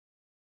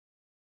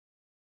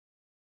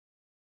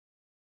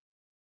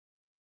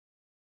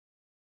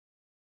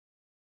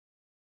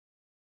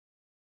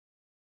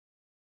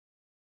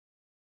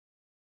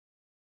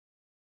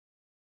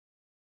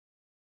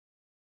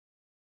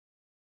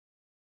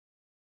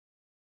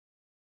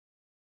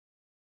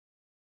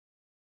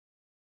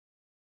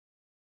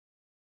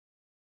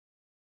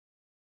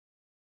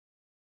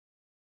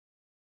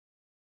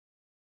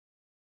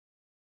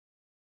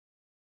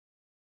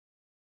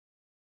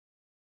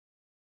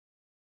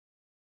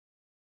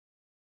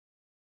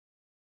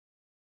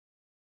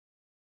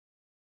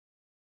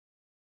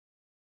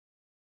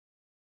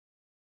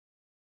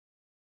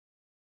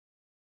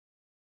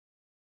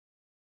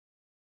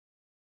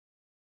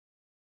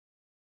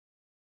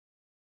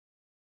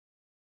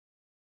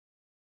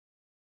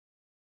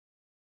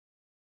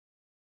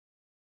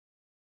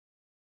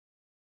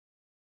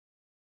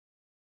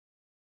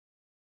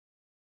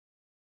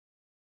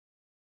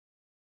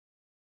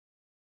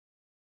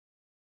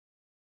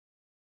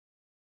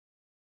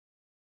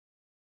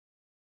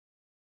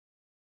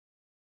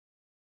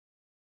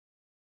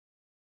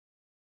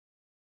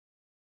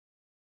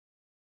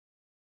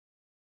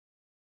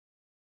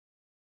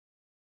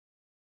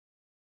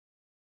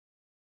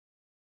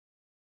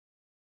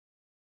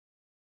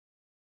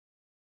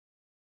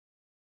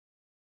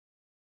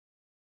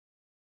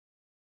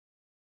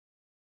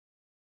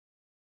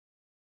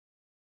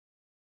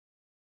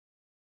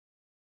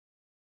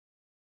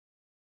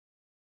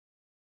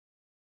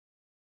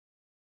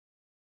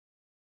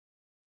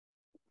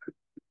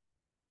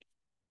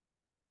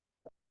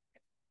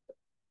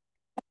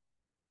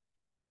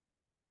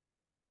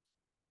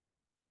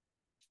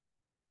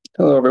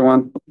Hello,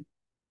 everyone.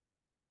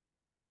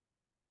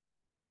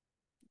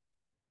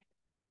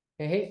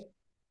 Hey,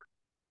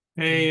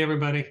 Hey,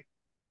 everybody.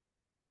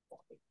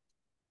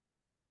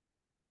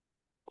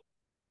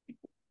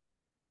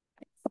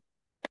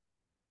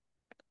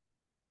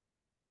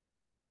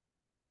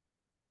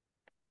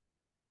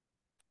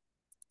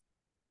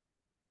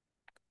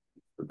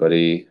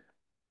 Everybody,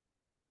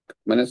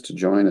 minutes to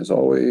join as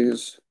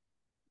always.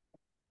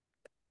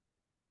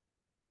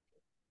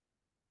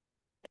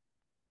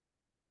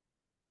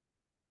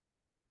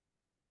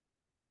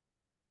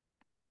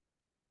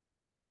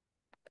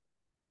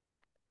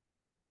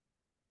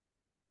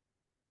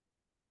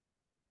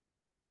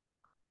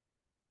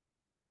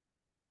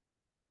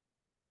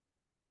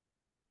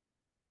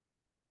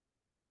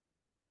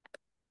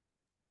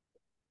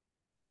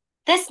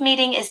 This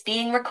meeting is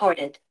being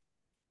recorded.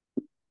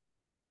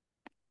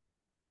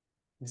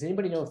 does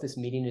anybody know if this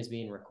meeting is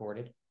being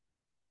recorded?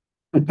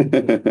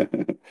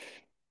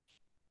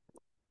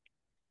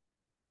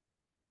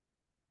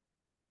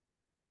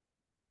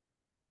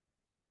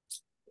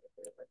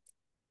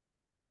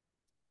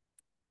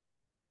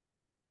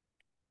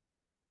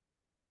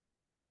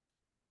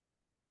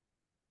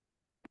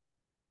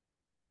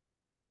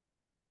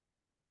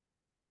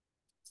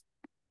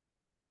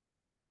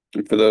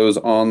 For those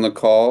on the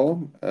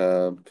call,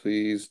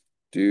 please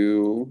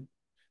do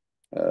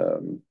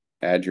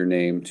add your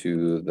name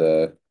to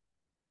the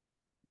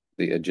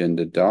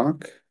agenda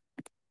doc.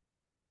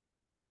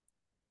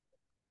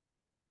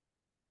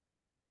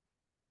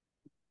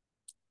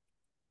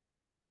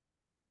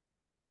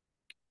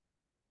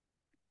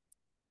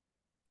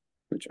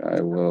 Which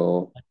I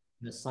will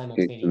The hasten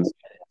simultaneous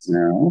edits.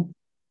 now.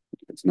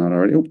 It's not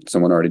already. Oh,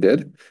 someone already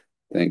did.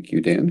 Thank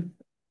you, Dan.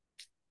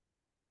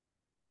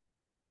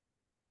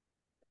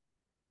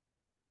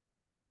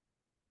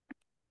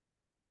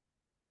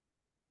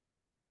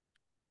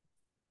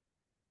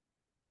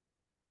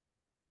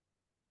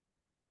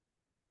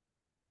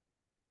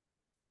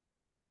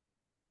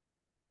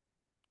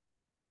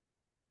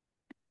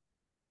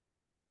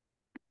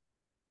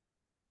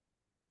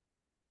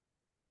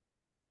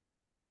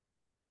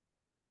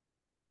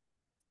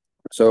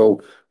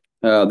 So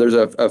there's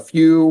a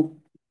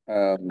few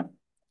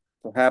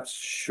perhaps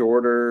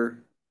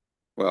shorter,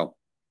 well,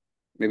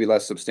 maybe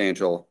less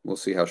substantial. We'll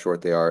see how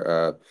short they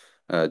are.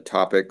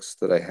 Topics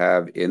that I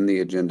have in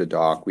the agenda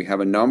doc. We have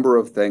a number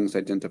of things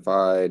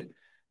identified,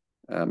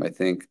 I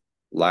think,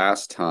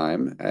 last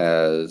time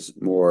as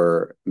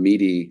more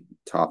meaty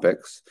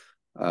topics.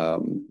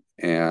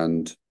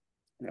 And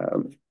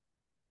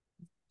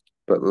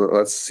but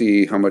let's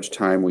see how much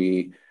time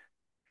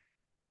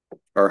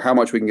or how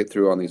much we can get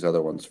through on these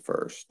other ones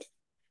first.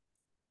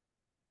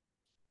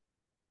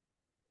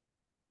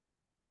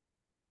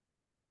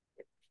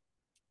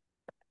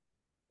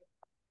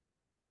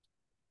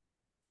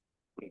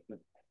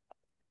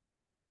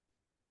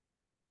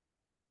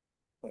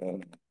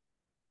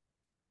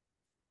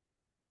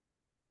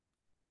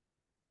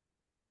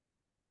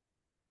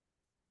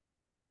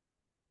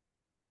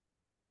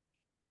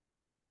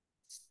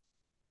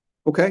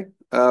 Okay,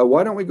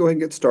 why don't we go ahead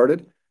and get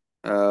started?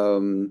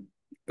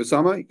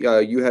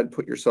 Osama, you had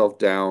put yourself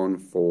down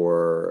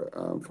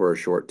for a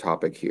short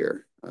topic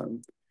here. Do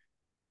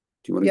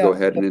you want to go Yeah,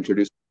 ahead and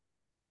introduce?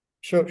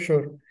 sure.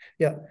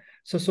 Yeah.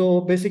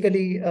 So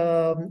basically,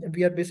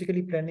 we are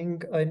basically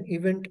planning an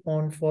event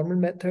on formal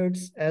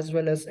methods as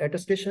well as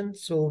attestation.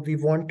 So we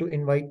want to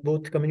invite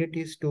both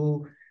communities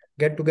to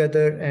get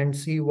together and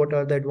see what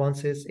are the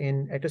advances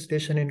in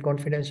attestation in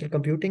confidential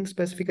computing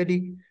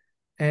specifically,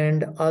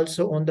 and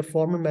also on the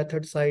formal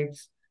method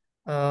sides,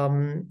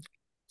 um,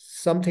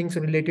 some things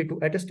related to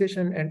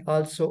attestation and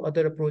also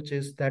other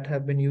approaches that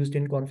have been used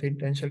in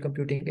confidential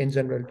computing in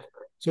general.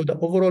 So the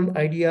overall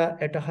idea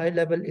at a high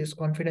level is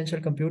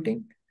confidential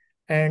computing,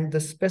 and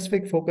the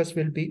specific focus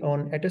will be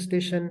on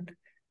attestation.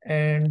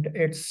 And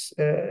it's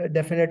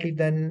definitely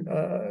then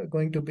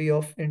going to be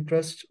of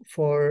interest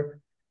for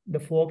the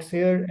folks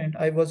here. And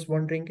I was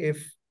wondering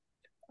if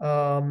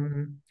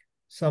um,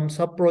 some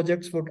sub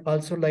projects would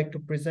also like to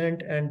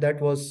present, and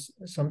that was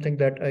something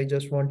that I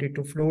just wanted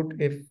to float.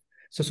 If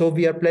so,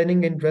 we are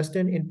planning in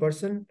Dresden in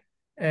person,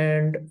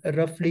 and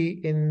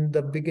roughly in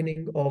the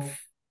beginning of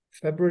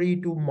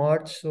February to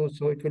March. So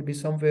it will be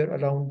somewhere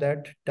around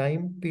that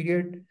time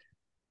period.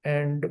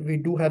 And we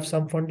do have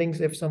some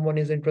fundings. If someone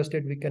is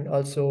interested, we can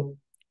also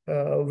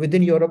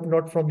within Europe,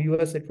 not from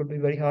US, it would be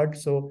very hard.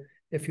 So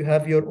if you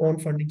have your own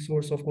funding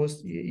source, of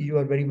course, you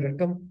are very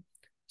welcome.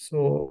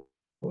 So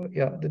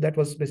yeah, that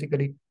was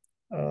basically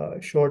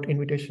a short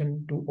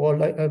invitation to all.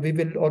 We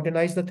will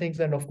organize the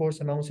things and of course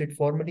announce it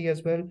formally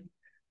as well.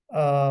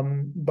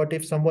 But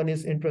if someone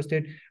is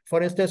interested,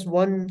 for instance,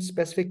 one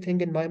specific thing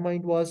in my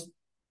mind was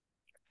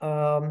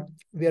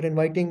we are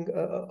inviting,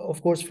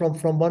 of course,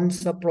 from one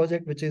sub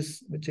project, which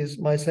is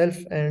myself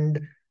and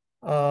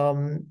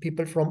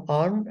people from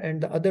ARM,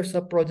 and the other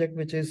sub project,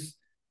 which is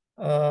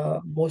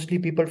mostly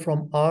people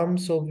from ARM.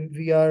 So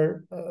we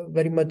are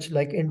very much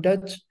like in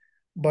touch,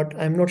 but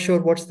I'm not sure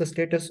what's the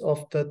status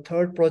of the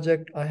third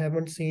project. I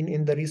haven't seen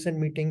in the recent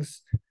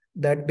meetings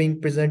that being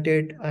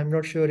presented. I'm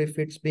not sure if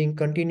it's being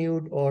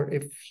continued or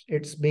if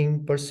it's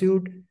being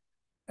pursued.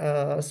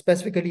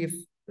 Specifically, if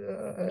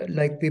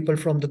like people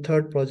from the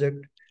third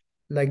project,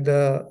 like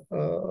the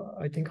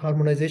I think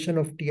harmonization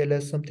of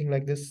TLS, something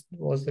like this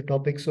was the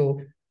topic.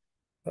 So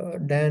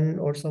Dan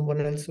or someone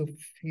else, if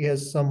he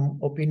has some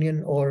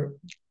opinion or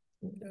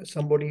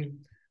somebody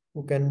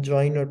who can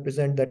join or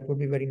present, that would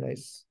be very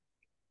nice.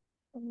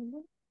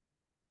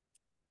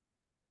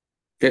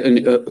 Okay,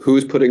 and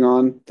who's putting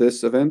on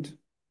this event?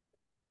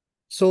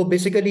 So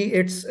basically,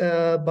 it's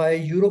by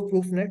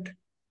EuroProofNet,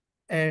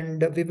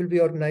 and we will be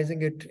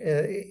organizing it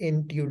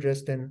in TU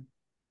Dresden.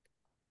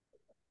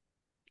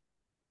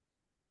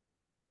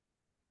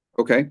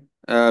 Okay.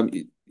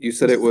 You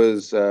said it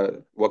was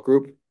what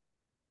group?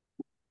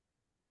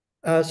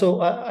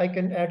 So I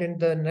can add in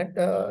the net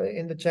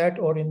in the chat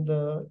or in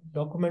the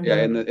document.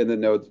 Yeah, in the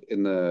notes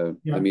in the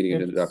Yeah, meeting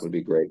that it's would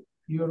be great.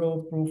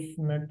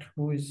 EuroProofNet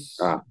who is.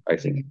 I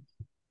see.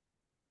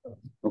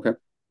 Okay.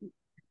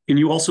 Can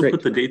you also Great.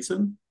 put the dates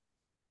in?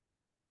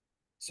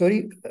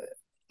 Sorry,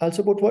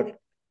 also put what?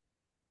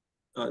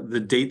 The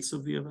dates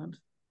of the event?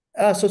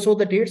 So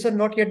the dates are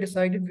not yet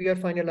decided. We are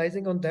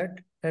finalizing on that.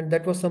 And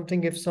that was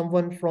something, if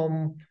someone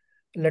from,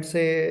 let's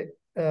say,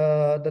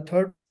 the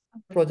third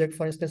project,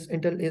 for instance,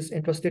 Intel is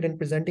interested in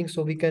presenting,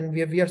 so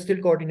we are still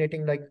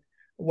coordinating, like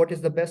what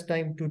is the best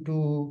time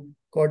to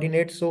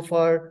coordinate. So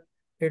far,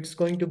 it's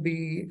going to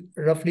be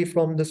roughly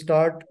from the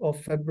start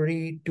of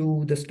February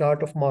to the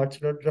start of March.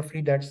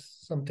 Roughly,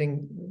 that's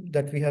something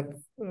that we have,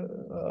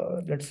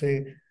 let's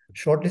say,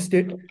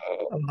 shortlisted.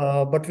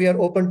 But we are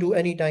open to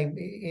any time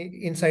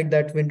inside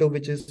that window,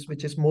 which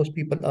is most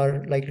people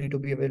are likely to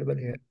be available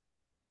here.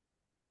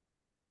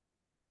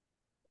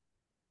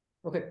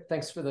 Okay,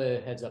 thanks for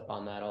the heads up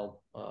on that.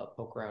 I'll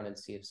poke around and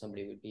see if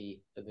somebody would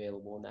be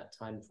available in that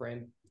time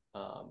frame.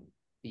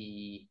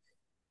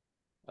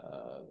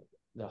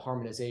 The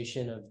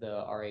harmonization of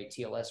the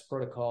RATLS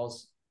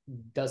protocols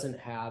doesn't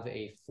have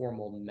a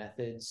formal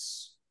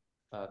methods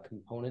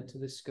component to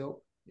the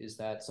scope. Is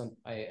that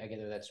I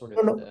gather that's sort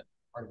of No. the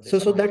part of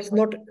this. So that's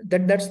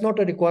not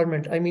a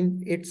requirement. I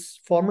mean,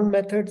 it's formal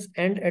methods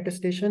and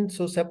attestation,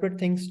 so separate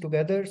things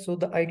together. So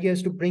the idea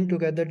is to bring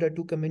together the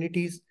two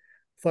communities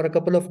for a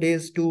couple of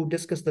days to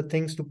discuss the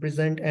things, to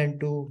present, and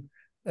to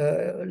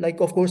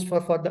like, of course, for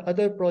the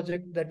other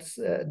project, that's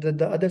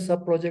the other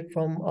sub project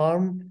from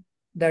ARM,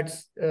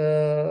 that's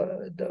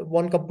the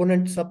one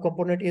component,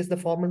 subcomponent is the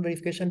formal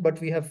verification, but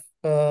we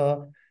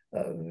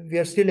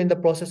are still in the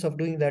process of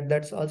doing that.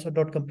 That's also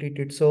not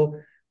completed. So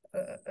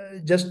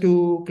just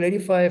to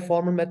clarify,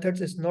 formal methods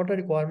is not a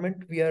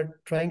requirement. We are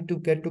trying to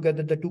get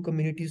together the two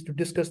communities to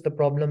discuss the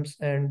problems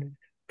and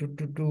to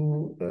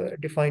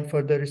define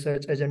further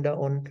research agenda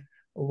on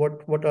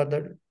what are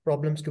the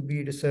problems to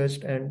be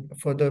researched and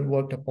further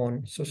worked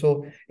upon.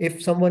 So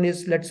if someone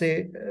is, let's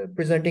say,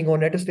 presenting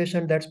on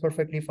attestation, that's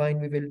perfectly fine.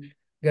 We will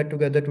get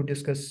together to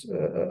discuss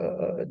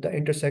the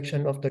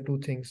intersection of the two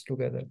things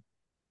together.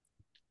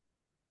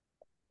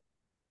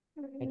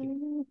 Thank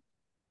you.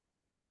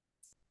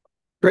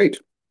 Great.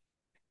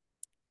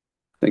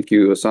 Thank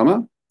you,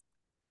 Osama.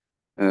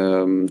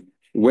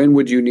 When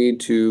would you need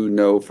to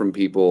know from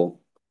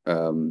people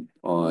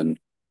on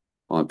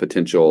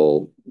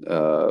potential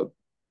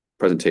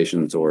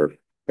presentations, or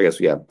I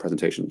guess, yeah,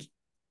 presentations?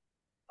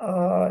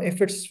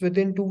 If it's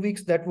within 2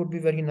 weeks, that would be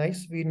very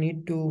nice. We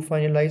need to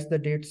finalize the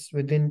dates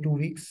within 2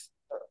 weeks.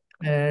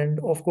 And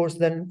of course,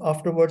 then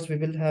afterwards, we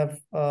will have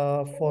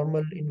a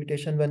formal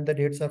invitation when the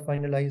dates are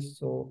finalized.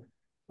 So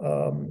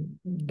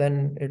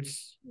then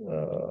it's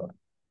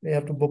we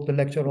have to book the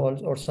lecture hall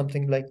or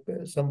something, like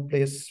some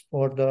place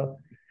for the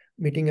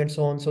meeting and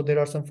so on. So there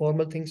are some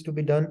formal things to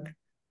be done.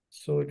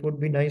 So it would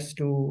be nice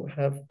to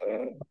have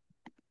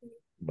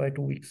by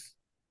 2 weeks.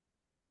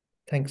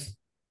 Thanks.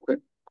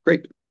 Okay,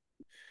 great.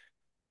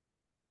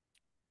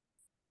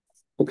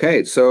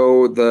 Okay,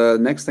 so the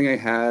next thing I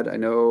had, I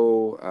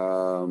know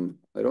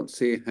I don't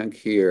see Hank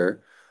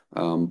here,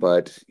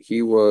 but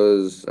he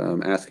was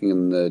asking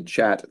in the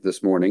chat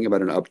this morning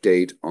about an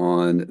update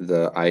on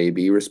the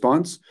IAB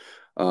response.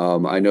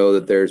 I know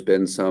that there's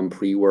been some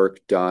pre-work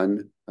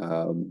done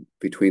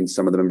between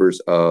some of the members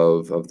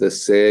of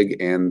this SIG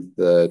and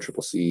the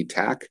CCC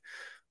TAC.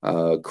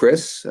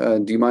 Chris,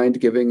 do you mind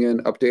giving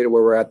an update of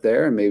where we're at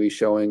there and maybe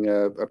showing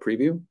a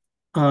preview?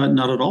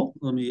 Not at all.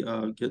 Let me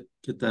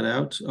get that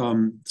out.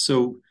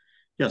 So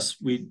yes,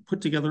 we put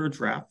together a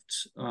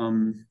draft,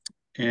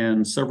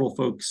 and several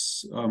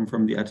folks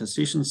from the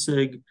Attestation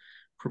SIG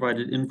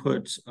provided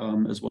input,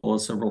 as well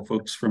as several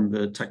folks from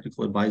the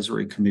Technical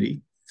Advisory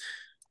Committee.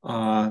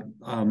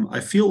 I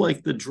feel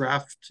like the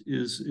draft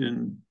is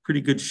in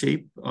pretty good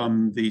shape.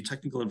 The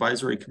Technical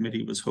Advisory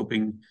Committee was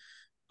hoping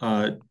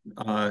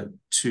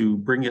to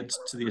bring it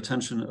to the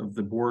attention of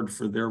the board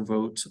for their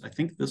vote, I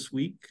think this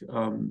week.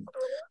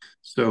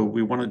 So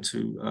we wanted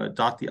to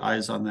dot the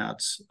I's on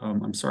that.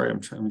 I'm sorry,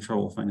 I'm having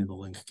trouble finding the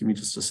link. Give me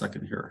just a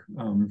second here.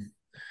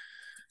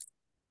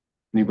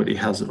 Anybody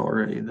has it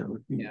already? That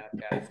would be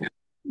helpful.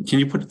 Can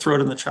you throw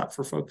it in the chat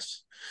for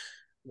folks?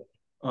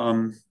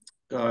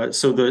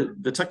 So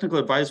the technical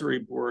advisory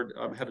board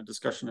had a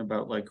discussion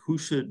about like who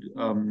should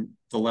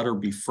the letter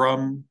be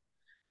from,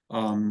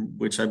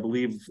 which I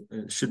believe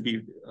should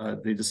be,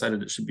 they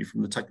decided it should be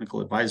from the technical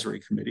advisory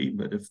committee,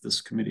 but if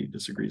this committee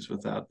disagrees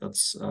with that,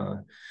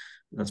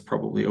 that's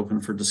probably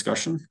open for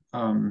discussion.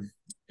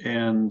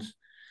 And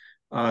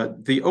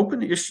the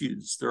open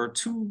issues, there are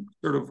two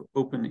sort of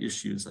open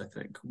issues, I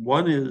think.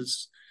 One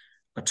is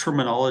a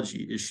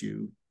terminology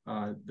issue.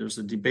 There's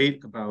a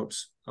debate about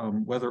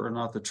whether or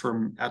not the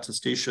term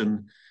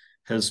attestation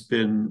has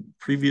been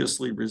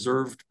previously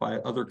reserved by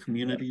other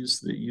communities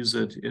that use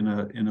it in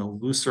a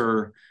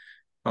looser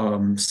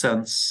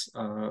sense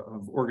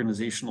of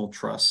organizational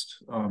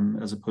trust,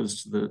 as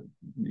opposed to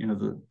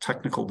the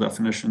technical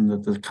definition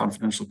that the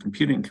confidential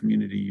computing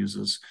community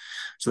uses.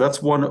 So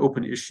that's one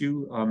open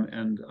issue,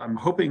 and I'm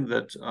hoping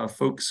that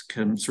folks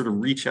can sort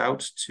of reach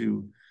out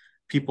to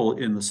people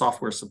in the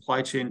software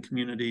supply chain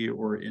community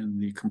or in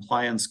the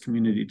compliance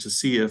community to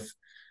see if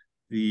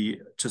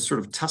to sort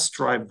of test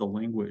drive the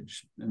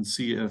language and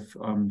see if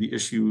the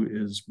issue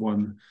is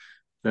one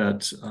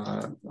that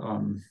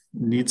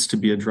needs to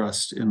be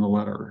addressed in the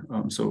letter.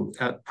 So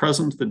at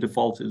present, the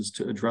default is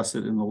to address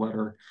it in the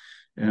letter.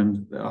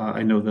 And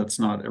I know that's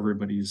not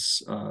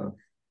everybody's,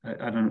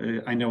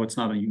 I know it's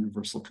not a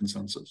universal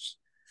consensus.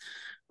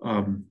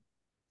 I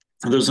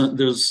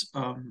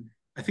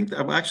think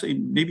that actually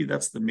maybe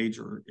that's the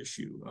major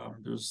issue.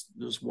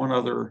 There's one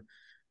other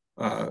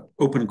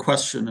open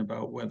question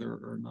about whether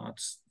or not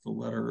the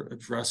letter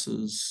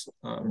addresses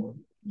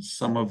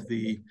some of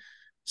the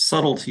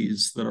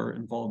subtleties that are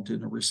involved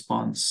in a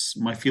response.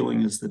 My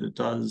feeling is that it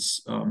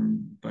does,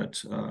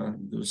 but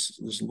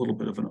there's a little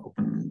bit of an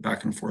open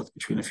back and forth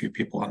between a few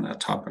people on that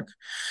topic.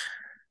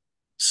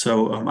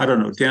 So I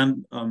don't know,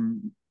 Dan,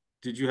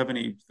 did you have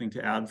anything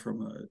to add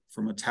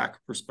from a TAC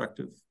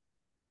perspective?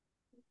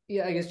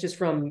 Yeah, I guess just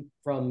from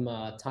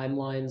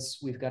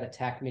timelines, we've got a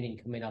TAC meeting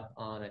coming up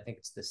on, I think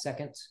it's the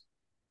 2nd,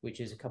 which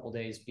is a couple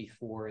days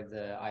before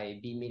the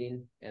IAB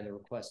meeting. And the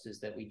request is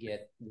that we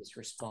get this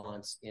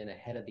response in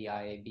ahead of the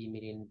IAB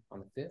meeting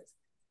on the 5th.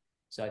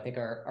 So I think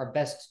our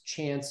best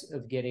chance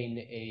of getting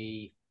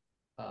a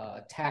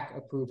TAC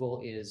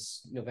approval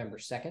is November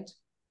 2nd.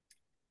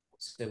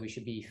 So we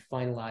should be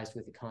finalized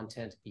with the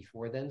content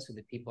before then so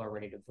that people are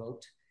ready to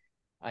vote.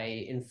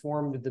 I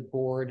informed the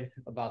board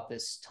about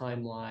this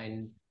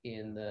timeline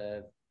in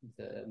the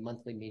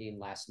monthly meeting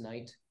last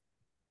night,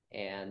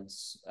 and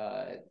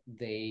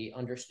they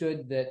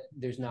understood that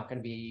there's not going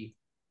to be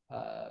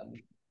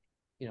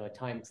a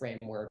time frame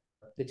where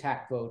the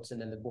TAC votes and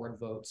then the board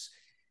votes.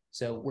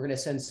 So we're going to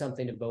send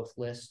something to both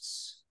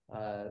lists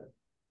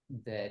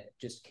that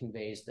just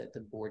conveys that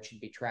the board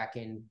should be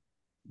tracking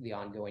the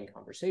ongoing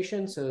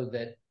conversation so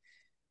that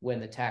when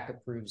the TAC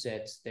approves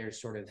it,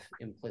 there's sort of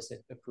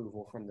implicit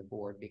approval from the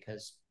board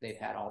because they've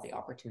had all the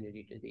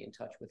opportunity to be in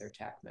touch with their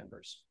TAC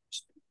members.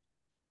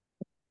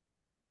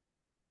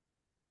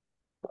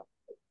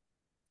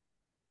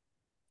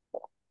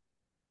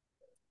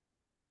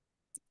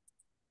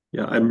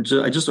 Yeah,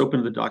 I just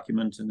opened the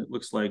document and it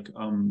looks like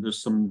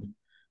there's some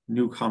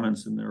new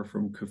comments in there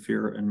from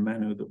Kafir and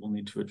Manu that we'll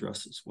need to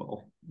address as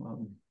well.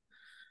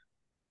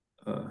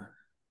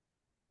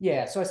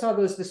 Yeah, so I saw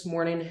those this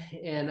morning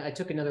and I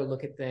took another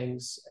look at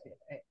things.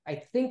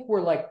 I think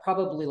we're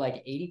probably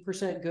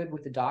 80% good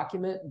with the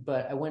document,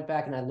 but I went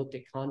back and I looked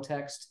at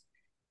context.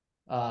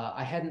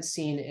 I hadn't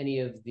seen any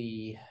of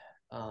the,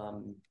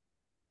 what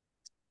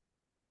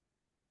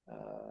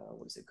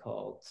is it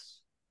called?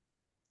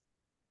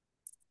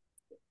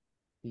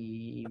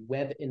 The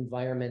web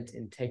environment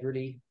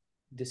integrity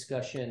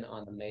discussion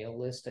on the mail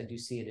list. I do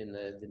see it in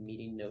the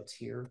meeting notes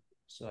here,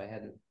 so I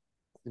hadn't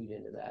clued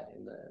into that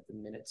in the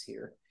minutes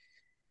here.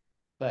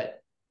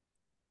 But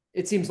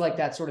it seems like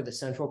that's sort of the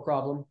central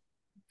problem,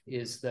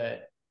 is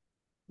that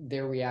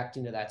they're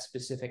reacting to that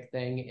specific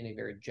thing in a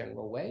very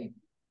general way.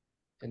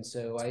 And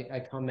so I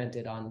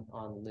commented on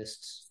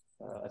lists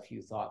a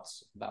few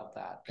thoughts about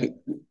that.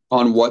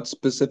 On what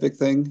specific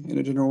thing in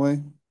a general way?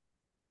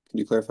 Can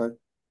you clarify?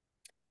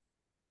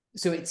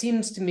 So it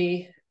seems to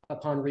me,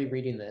 upon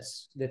rereading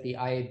this, that the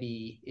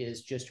IAB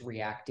is just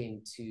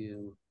reacting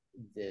to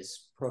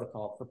this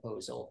protocol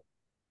proposal.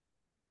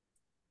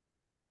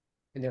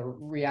 And they're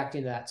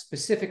reacting to that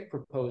specific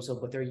proposal,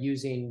 but they're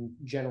using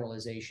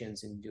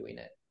generalizations in doing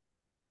it.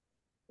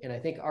 And I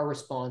think our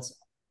response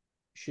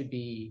should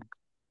be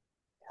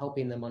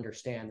helping them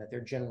understand that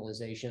their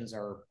generalizations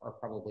are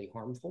probably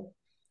harmful.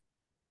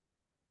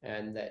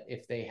 And that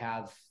if they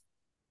have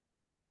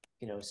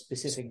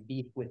specific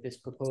beef with this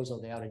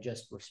proposal, they ought to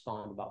just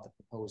respond about the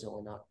proposal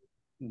and not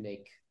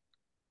make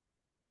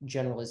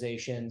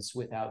generalizations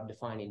without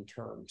defining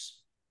terms.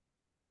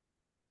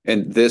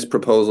 And this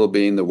proposal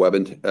being the web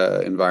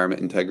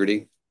environment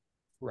integrity?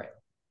 Right.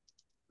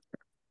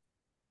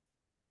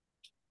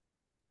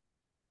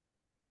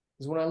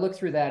 Because when I look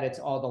through that, it's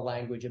all the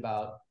language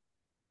about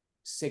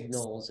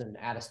signals and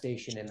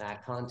attestation in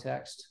that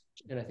context.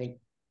 And I think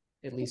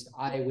at least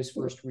I was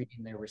first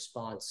reading their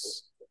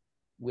response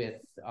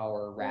with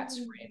our RATS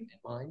frame in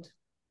mind.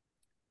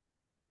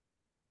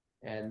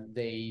 And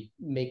they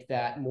make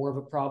that more of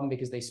a problem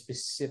because they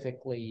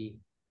specifically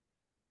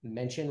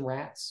mention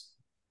rats.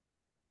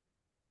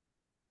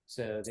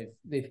 So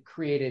they've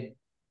conflated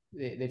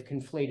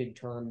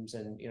terms,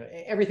 and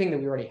everything that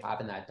we already have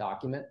in that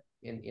document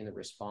in the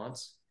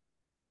response.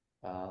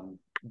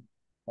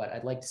 But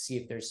I'd like to see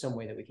if there's some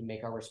way that we can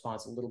make our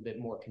response a little bit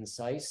more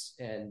concise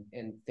and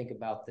think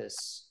about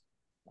this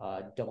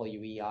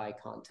WEI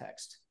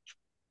context,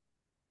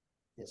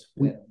 this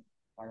web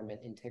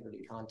environment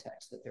integrity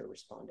context that they're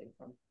responding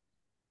from.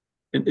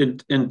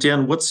 And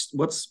Dan,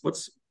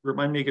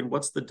 remind me again,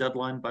 what's the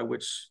deadline by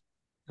which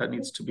that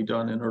needs to be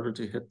done in order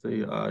to hit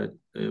the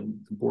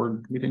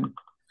board meeting?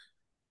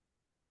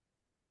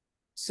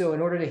 So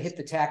in order to hit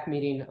the TAC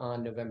meeting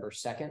on November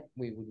 2nd,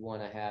 we would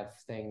want to have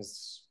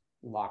things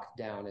locked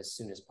down as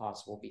soon as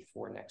possible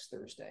before next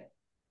Thursday.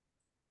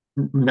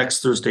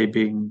 Next Thursday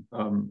being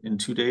in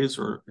 2 days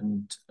or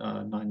in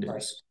 9 days?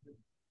 Right.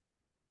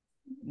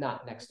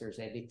 Not next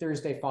Thursday. The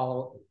Thursday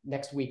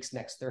next week's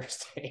next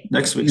Thursday.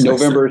 Next week's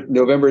November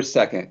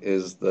 2nd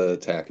is the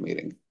TAC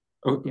meeting.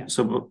 Oh, yeah.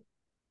 So,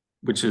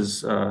 which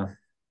is okay.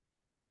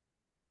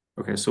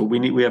 So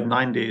we have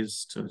 9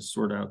 days to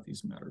sort out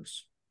these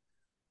matters.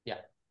 Yeah.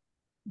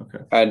 Okay.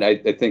 And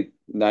I think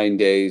 9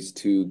 days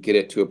to get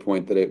it to a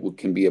point that it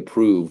can be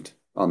approved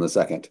on the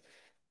 2nd.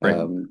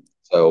 Right.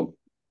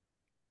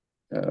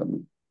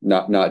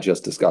 Not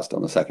just discussed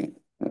on the 2nd.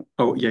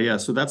 Oh, yeah.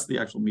 So that's the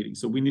actual meeting.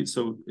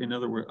 So in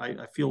other words,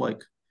 I feel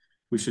like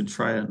we should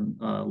try and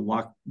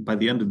lock by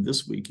the end of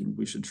this week, and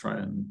we should try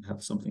and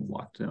have something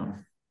locked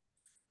down.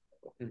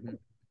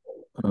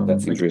 Mm-hmm.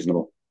 That seems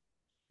reasonable.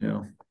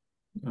 Yeah.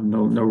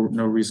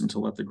 No reason to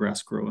let the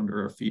grass grow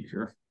under our feet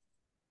here.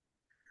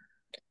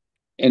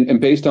 And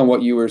based on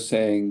what you were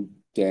saying,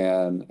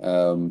 Dan,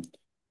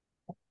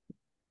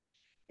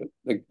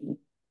 like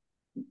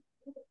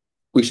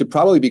we should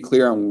probably be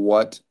clear on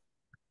what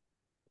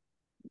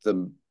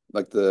the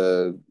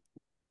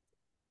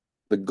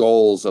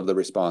goals of the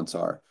response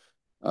are.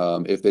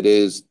 If it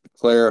is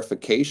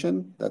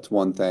clarification, that's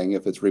one thing.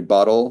 If it's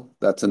rebuttal,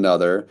 that's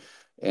another.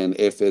 And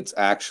if it's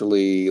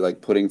actually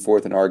like putting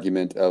forth an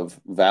argument of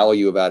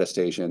value of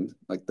attestation,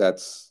 like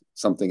that's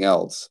something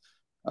else.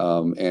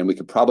 And we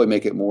could probably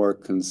make it more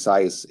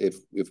concise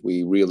if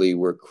we really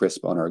were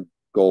crisp on our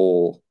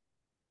goal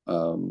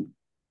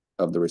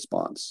of the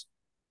response.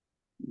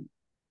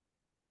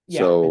 Yeah,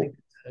 so, I think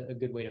that's a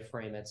good way to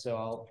frame it. So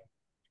I'll,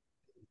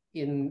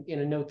 in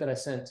a note that I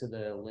sent to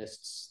the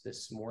lists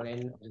this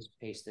morning, I'll just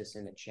paste this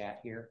in the chat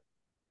here.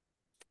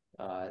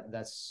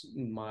 That's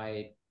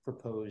my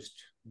proposed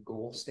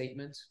goal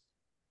statement,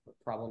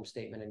 problem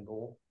statement and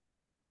goal.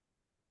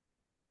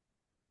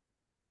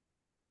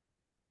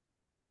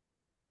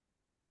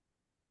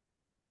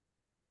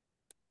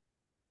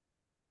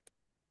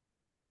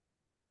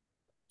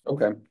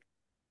 okay.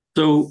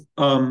 So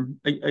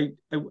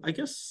I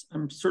guess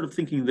I'm sort of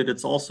thinking that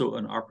it's also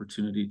an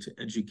opportunity to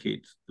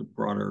educate the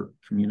broader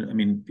community. I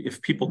mean,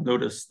 if people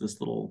notice this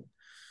little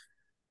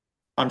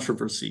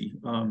controversy,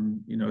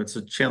 it's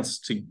a chance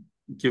to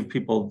give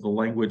people the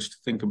language to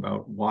think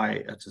about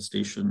why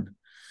attestation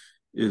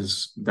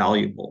is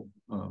valuable.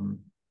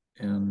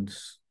 And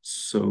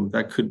so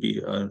that could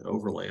be an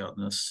overlay on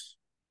this.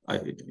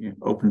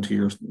 Open to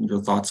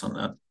your thoughts on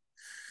that.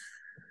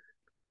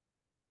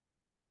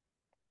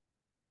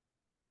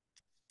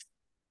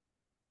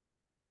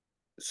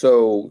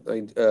 So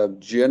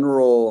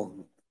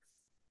general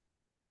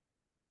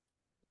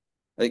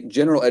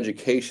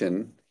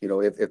education,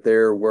 if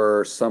there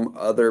were some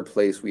other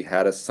place we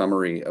had a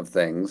summary of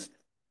things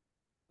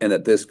and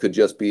that this could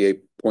just be a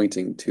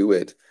pointing to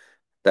it,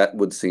 that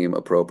would seem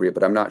appropriate,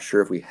 but I'm not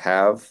sure if we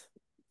have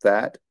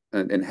that,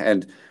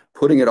 and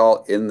putting it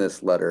all in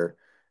this letter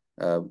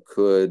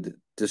could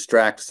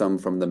distract some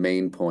from the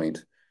main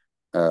point,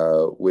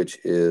 which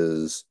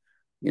is,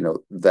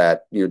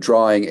 that,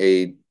 drawing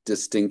a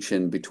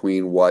distinction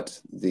between what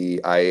the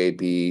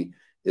IAB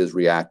is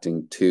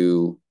reacting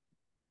to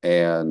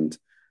and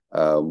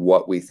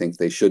what we think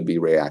they should be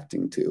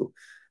reacting to,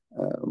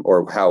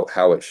 or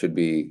how it should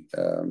be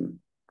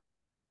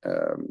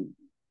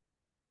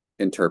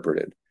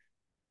interpreted.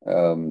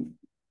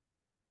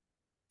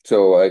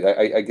 So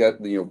I get,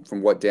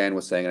 from what Dan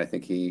was saying, and I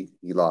think he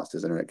lost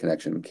his internet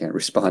connection and can't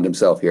respond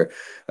himself here.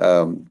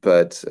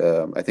 But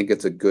I think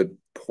it's a good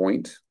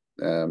point,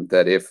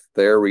 that if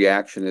their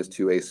reaction is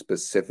to a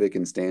specific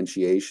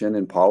instantiation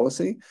in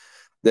policy,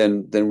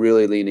 then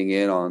really leaning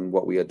in on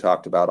what we had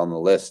talked about on the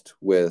list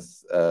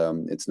with,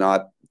 it's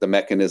not the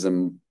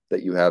mechanism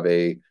that you have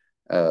a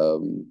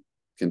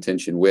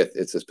contention with,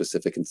 it's a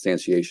specific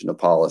instantiation of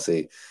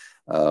policy.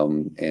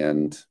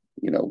 And,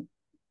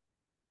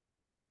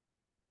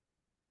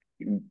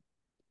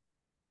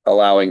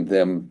 allowing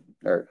them,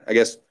 or I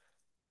guess,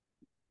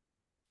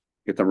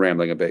 get them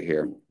rambling a bit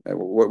here.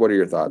 What are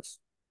your thoughts?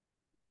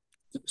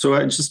 So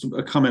just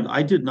a comment.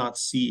 I did not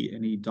see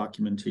any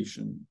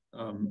documentation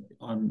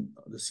on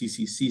the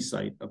CCC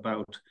site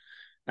about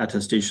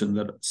attestation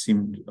that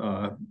seemed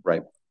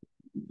right,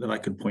 that I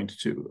could point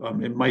to.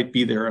 It might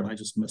be there and I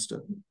just missed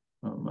it.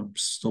 I'm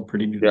still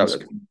pretty new to Yeah. this.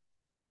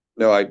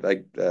 No,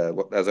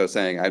 as I was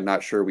saying, I'm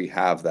not sure we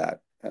have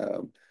that.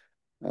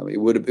 It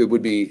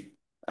would be,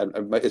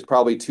 it's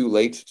probably too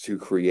late to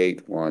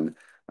create one.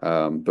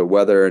 But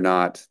whether or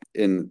not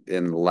in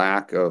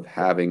lack of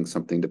having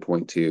something to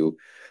point to,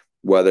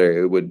 whether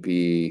it would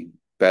be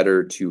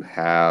better to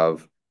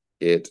have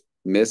it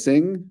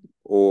missing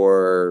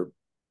or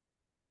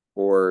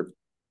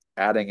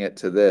adding it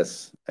to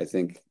this, I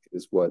think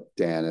is what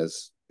Dan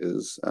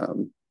was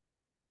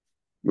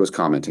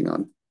commenting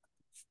on.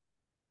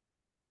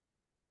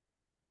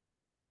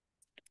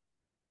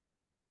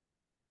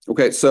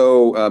 Okay,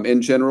 so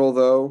in general,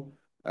 though,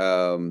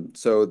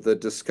 so the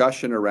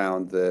discussion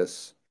around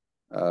this,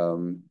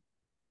 the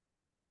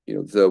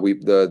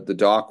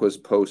doc was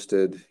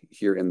posted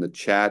here in the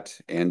chat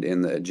and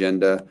in the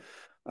agenda,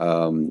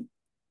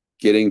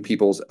 getting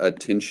people's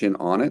attention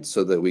on it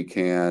so that we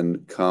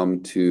can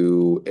come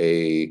to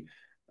a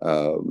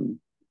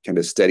kind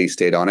of steady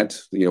state on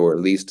it, or at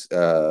least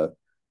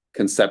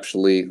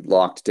conceptually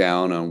locked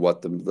down on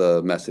what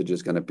the message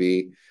is going to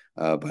be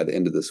by the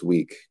end of this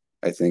week.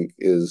 I think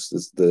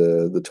is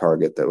the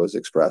target that was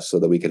expressed, so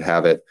that we could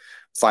have it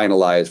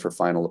finalized for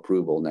final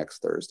approval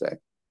next Thursday.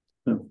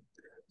 Yeah.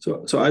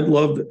 So I'd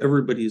love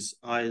everybody's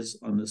eyes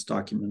on this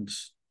document,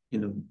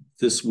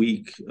 this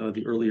week.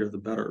 The earlier the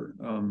better,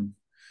 in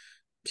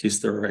case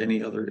there are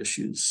any other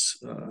issues.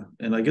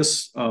 And I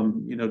guess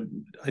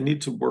I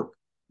need to work.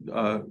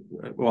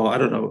 Well, I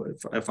don't know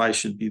if I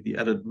should be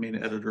the main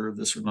editor of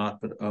this or not,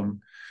 but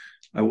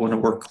I want to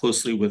work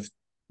closely with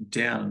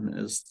Dan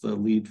as the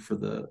lead for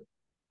the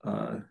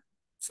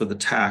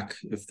TAC,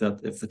 if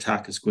the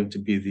TAC is going to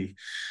be the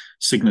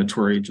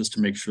signatory, just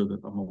to make sure that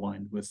I'm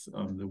aligned with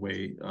the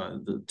way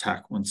the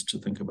TAC wants to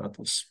think about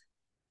this.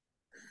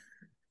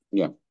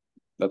 Yeah,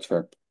 that's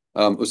fair.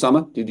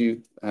 Osama, did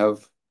you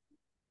have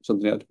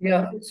something to add?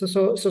 Yeah,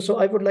 so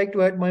I would like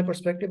to add my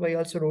perspective. I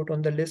also wrote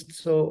on the list.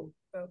 So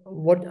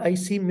what I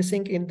see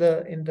missing in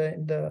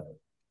the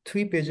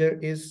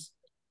 3-pager is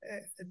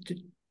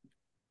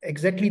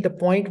exactly the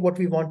point what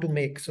we want to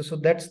make. So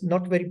that's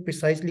not very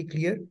precisely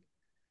clear.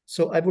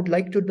 So I would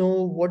like to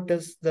know, what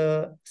does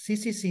the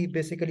CCC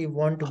basically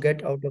want to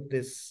get out of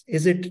this?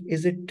 Is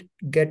it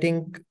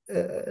getting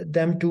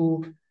them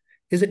to?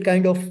 Is it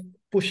kind of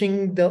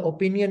pushing the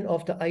opinion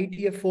of the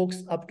IETF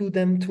folks up to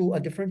them through a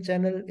different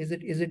channel? Is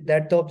it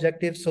that the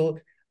objective? So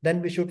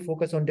then we should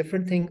focus on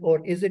different thing,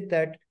 or is it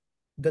that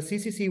the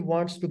CCC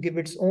wants to give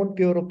its own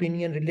pure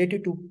opinion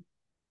related to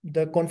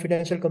the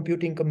confidential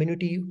computing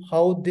community,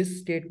 how this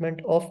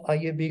statement of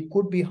IAB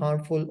could be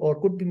harmful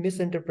or could be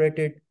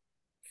misinterpreted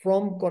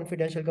from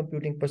confidential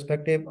computing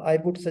perspective? I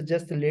would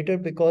suggest the later,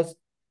 because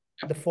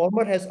the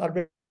former has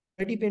already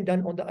been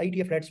done on the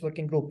IETF Rights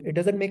Working Group. It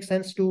doesn't make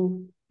sense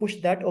to push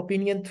that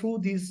opinion through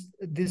this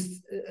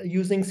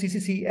using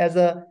CCC as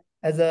a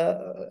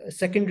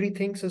secondary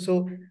thing.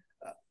 So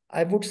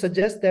I would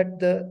suggest that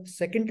the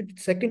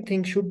second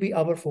thing should be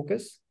our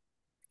focus,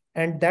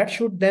 and that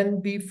should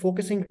then be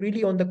focusing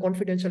really on the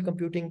confidential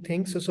computing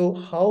thing. So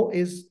how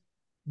is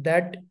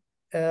that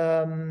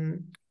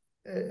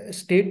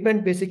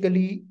statement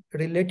basically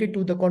related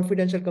to the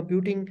confidential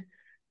computing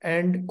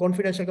and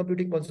confidential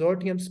computing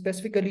consortium,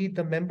 specifically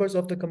the members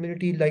of the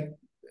community, like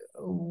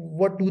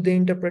what do they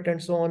interpret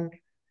and so on.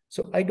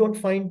 So I don't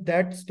find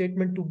that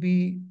statement to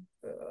be,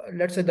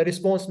 let's say the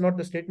response, not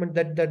the statement,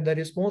 that the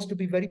response to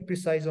be very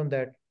precise on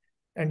that,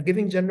 and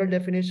giving general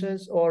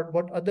definitions or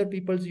what other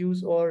people's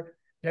use, or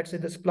let's say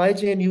the supply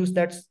chain use,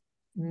 that's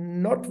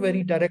not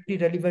very directly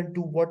relevant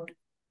to what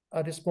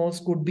a response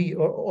could be.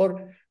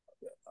 Or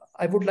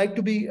I would like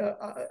to be,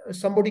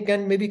 somebody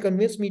can maybe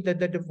convince me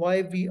that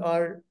why we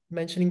are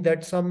mentioning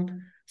that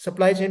some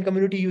supply chain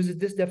community uses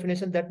this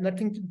definition, that's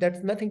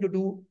nothing to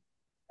do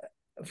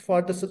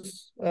for the,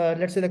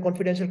 let's say the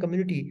confidential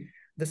community.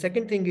 The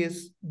second thing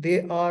is,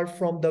 they are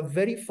from the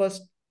very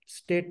first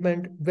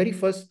statement, very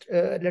first,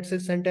 let's say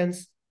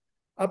sentence,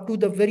 up to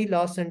the very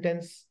last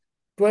sentence,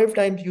 12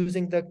 times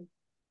using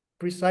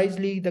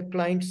precisely the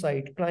client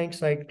side,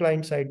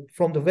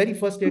 from the very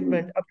first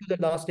statement up to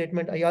the last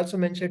statement. I also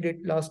mentioned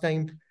it last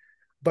time,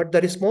 but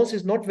the response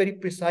is not very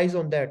precise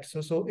on that.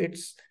 So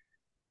it's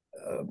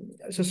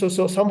so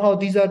somehow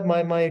these are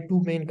my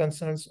two main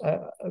concerns,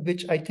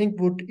 which I think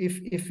would,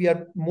 if we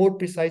are more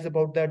precise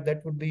about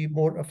that would be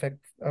more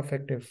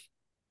effective.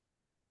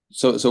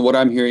 So what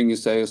I'm hearing you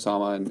say,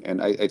 Osama,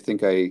 and I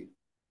think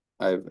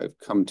I've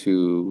come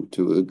to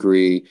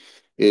agree,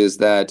 is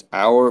that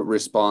our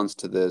response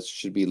to this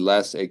should be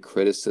less a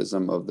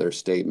criticism of their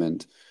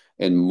statement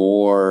and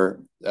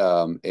more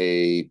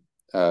a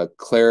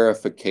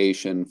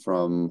clarification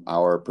from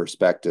our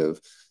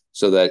perspective,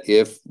 so that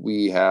if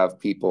we have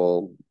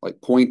people like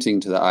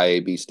pointing to the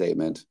IAB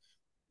statement,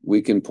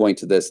 we can point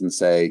to this and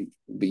say,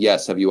 but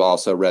yes, have you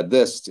also read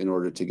this, in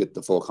order to get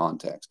the full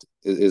context.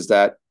 Is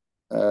that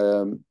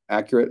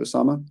accurate,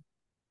 Osama?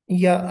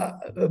 Yeah,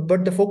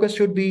 but the focus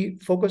of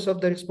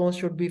the response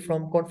should be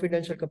from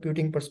confidential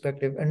computing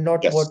perspective, and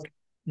not what,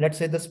 let's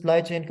say, the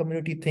supply chain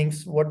community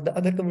thinks, what the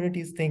other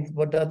communities think,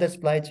 what the other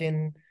supply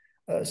chain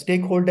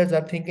stakeholders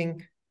are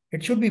thinking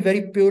it should be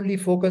very purely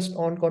focused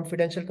on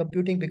confidential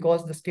computing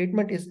because the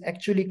statement is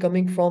actually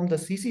coming from the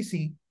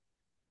CCC.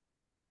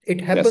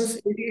 It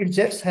happens, Yes. it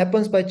just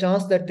happens by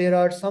chance that there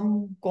are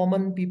some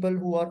common people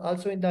who are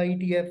also in the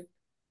IETF,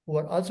 who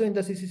are also in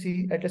the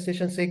CCC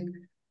attestation SIG,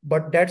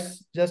 but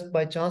that's just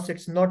by chance.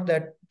 It's not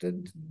that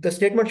the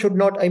statement should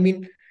not, I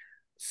mean,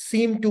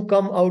 seem to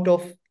come out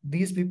of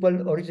these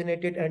people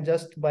originated and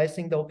just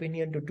biasing the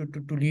opinion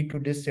to lead to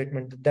this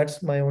statement.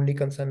 That's my only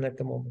concern at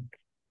the moment.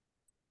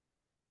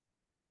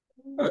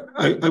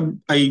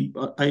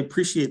 I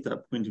appreciate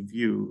that point of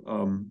view,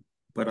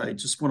 but I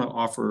just want to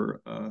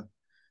offer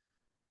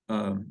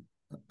an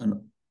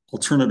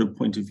alternative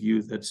point of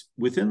view that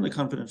within the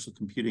confidential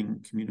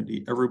computing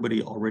community,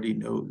 everybody already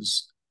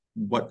knows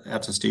what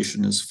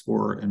attestation is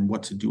for and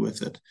what to do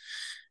with it.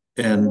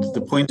 And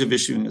the point of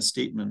issuing a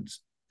statement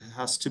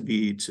has to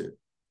be to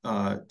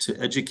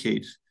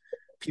educate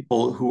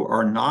people who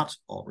are not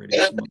already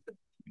familiar with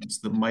things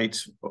that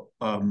might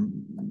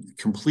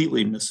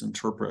completely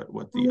misinterpret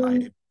what the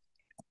IA.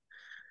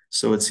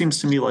 So it seems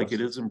to me like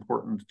it is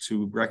important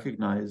to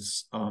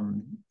recognize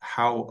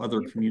how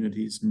other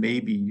communities may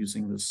be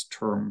using this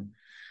term.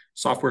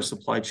 Software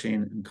supply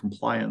chain and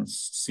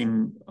compliance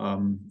seem,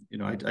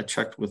 I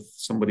checked with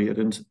somebody at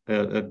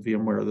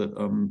VMware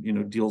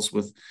that, deals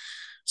with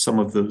some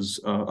of those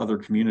other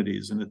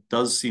communities, and it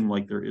does seem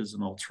like there is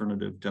an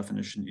alternative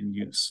definition in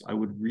use. I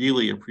would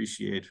really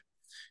appreciate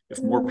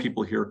if more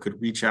people here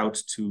could reach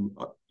out to,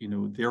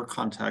 their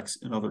contacts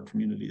in other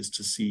communities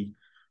to see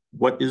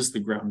what is the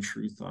ground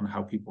truth on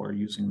how people are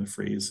using the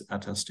phrase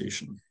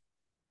attestation.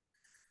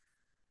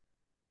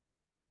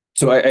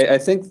 So I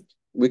think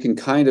we can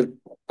kind of,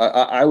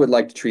 I would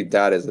like to treat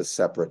that as a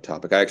separate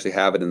topic. I actually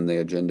have it in the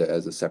agenda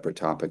as a separate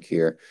topic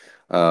here.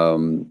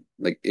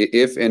 Like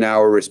if in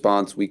our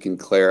response, we can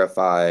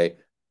clarify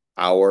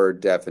our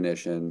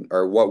definition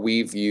or what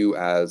we view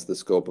as the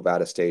scope of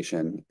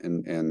attestation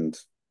and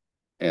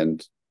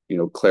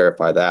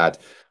clarify that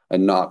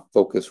and not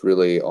focus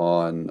really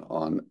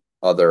on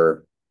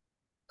other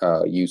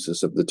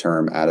uses of the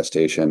term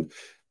attestation.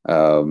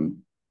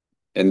 And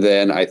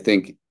then I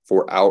think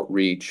for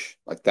outreach,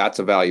 like that's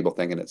a valuable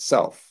thing in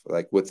itself.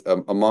 Like with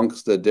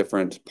amongst the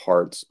different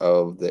parts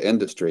of the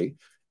industry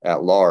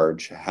at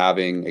large,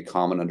 having a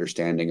common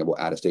understanding of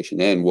what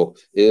attestation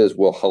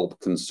will help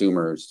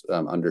consumers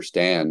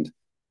understand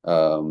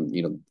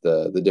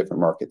the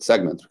different market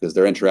segments because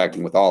they're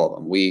interacting with all of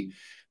them. We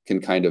can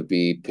kind of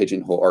be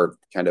pigeonholed or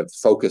kind of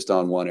focused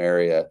on one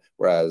area,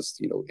 whereas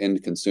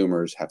end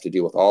consumers have to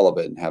deal with all of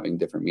it, and having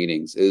different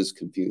meanings is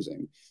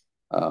confusing.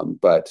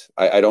 But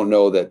I don't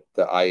know that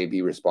the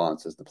IAB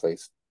response is the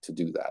place to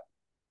do that.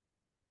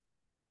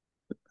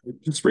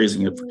 Just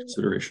raising it for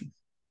consideration.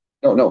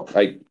 No,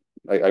 I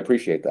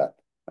appreciate that.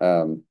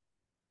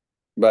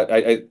 But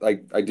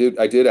I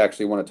did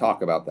actually want to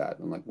talk about that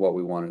and like what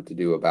we wanted to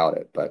do about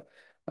it. But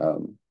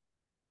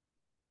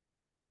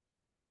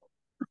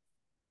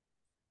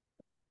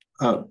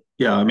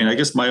yeah, I mean, I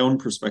guess my own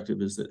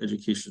perspective is that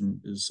education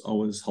is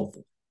always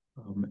helpful.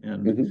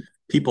 And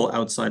people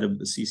outside of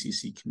the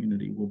CCC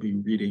community will be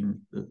reading,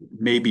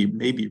 maybe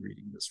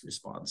reading this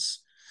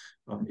response.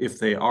 If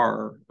they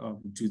are,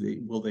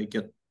 will they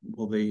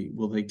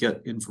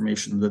get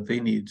information that they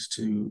need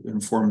to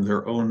inform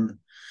their own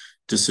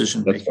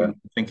decision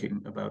making,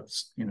 thinking about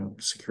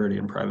security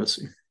and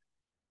privacy?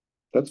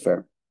 That's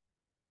fair.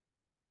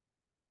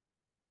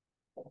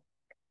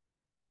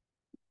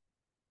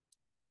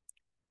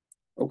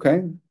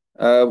 Okay.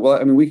 Well,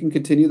 I mean, we can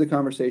continue the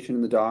conversation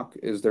in the doc.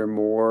 Is there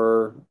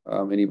more,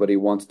 anybody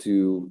wants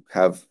to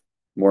have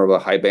more of a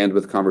high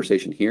bandwidth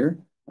conversation here,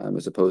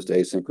 as opposed to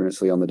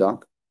asynchronously on the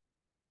doc?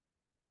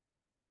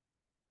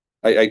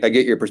 I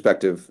get your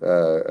perspective,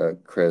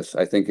 Chris.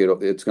 I think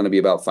it's going to be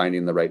about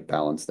finding the right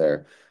balance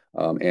there,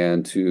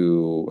 and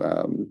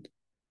to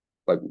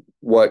like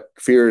what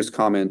Fear's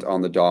comment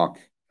on the doc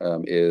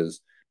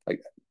is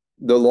like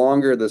the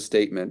longer the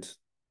statement,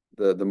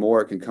 the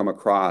more it can come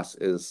across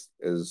is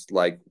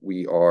like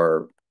we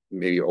are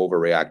maybe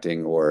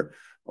overreacting or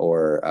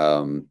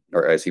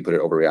as he put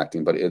it,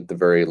 overreacting, but at the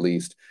very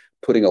least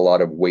putting a lot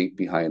of weight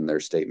behind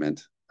their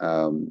statement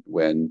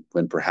when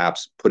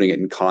perhaps putting it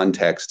in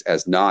context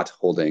as not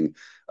holding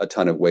a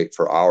ton of weight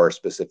for our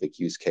specific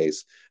use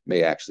case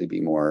may actually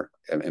be more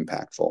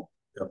impactful.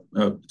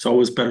 Yeah. It's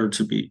always better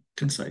to be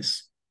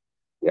concise.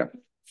 Yeah.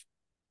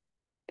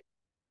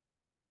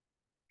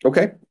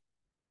 Okay.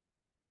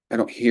 I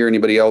don't hear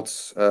anybody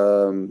else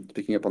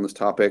picking up on this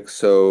topic.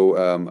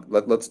 So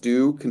let's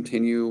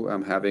continue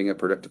having a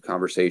productive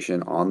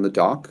conversation on the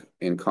doc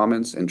in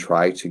comments and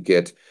try to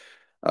get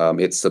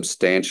it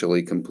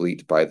substantially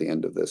complete by the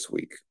end of this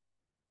week.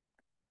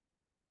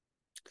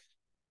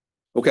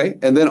 Okay,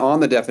 and then on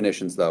the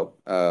definitions, though,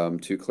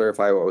 to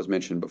clarify what was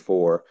mentioned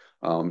before,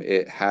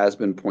 it has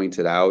been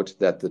pointed out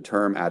that the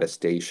term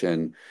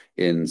attestation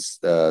in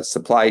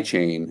supply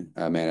chain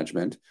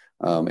management,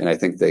 and I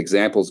think the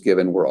examples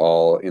given were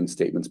all in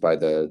statements by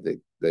the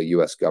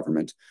U.S.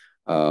 government,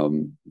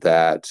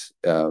 that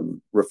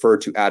refer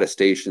to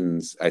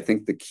attestations. I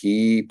think the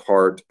key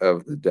part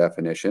of the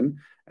definition,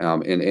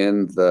 and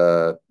in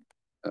the,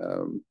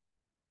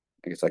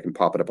 I guess I can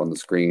pop it up on the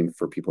screen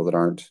for people that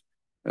aren't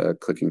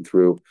clicking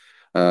through.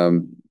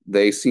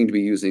 They seem to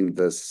be using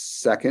the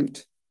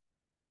second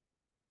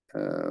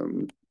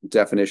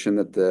definition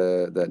that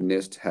that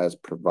NIST has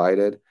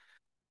provided,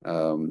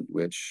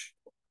 which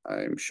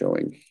I'm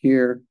showing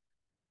here.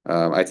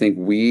 I think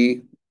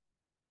we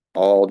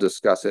all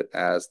discuss it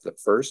as the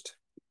first,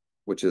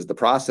 which is the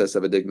process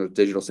of a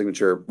digital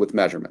signature with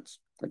measurements.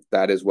 Like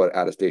that is what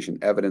attestation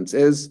evidence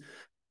is.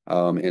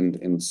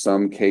 In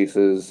some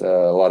cases, a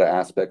lot of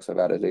aspects of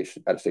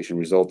attestation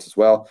results as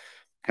well.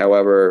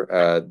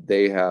 However,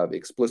 they have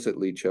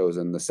explicitly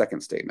chosen the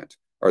second statement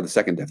or the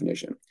second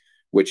definition,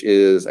 which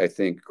is, I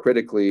think,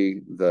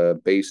 critically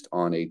based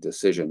on a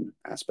decision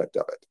aspect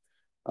of it.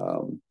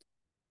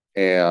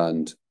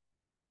 And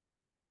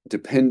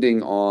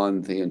depending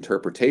on the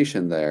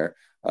interpretation there,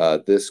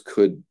 this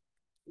could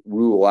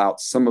rule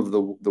out some of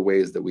the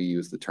ways that we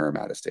use the term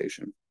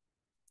attestation.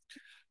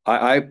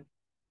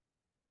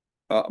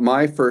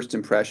 My first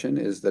impression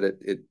is that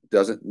it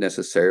doesn't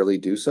necessarily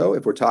do so.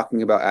 If we're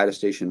talking about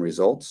attestation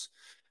results,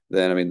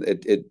 then I mean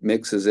it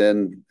mixes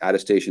in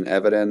attestation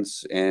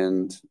evidence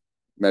and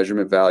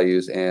measurement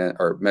values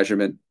or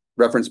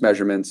reference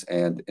measurements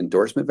and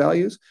endorsement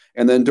values,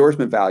 and the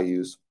endorsement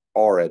values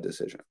are a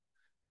decision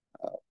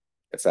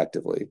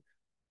effectively.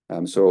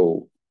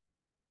 So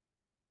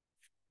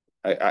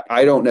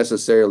I don't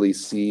necessarily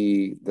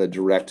see the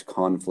direct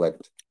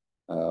conflict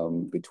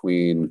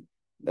between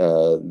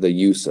the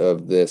use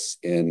of this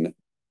in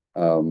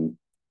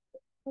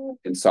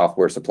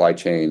software supply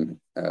chain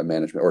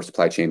management or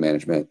supply chain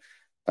management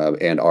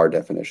and our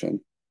definition.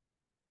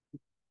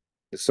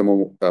 Does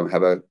someone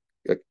have a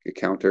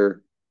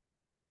counter?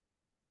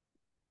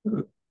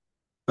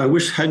 I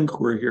wish Henk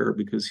were here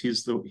because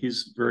he's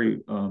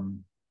very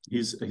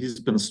he's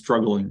been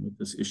struggling with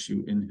this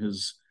issue in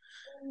his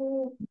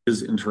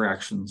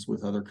interactions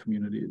with other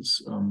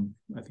communities.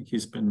 I think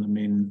he's been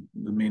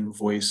the main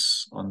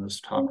voice on this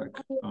topic.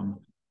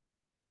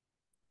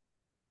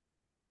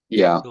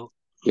 Yeah,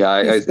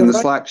 in the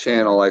Slack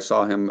channel, I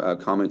saw him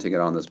commenting it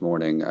on this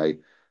morning. I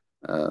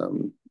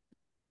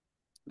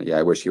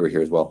wish you were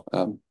here as well.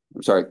 I'm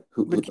sorry,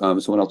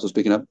 someone else was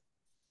speaking up?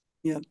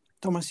 Yeah,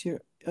 Thomas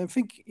here. I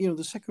think,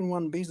 the second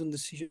one based on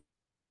decision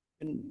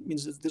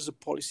means that there's a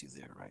policy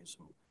there, right?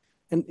 So,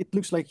 and it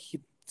looks like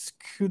it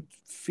could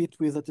fit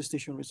with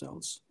attestation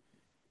results,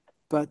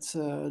 but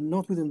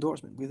not with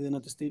endorsement, with an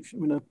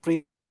attestation, with an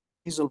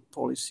appraisal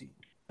policy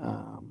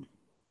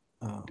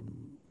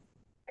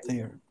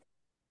there.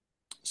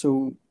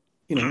 So,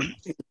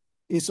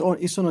 it's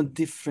on a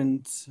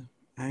different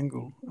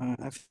angle.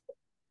 I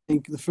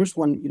think the first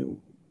one,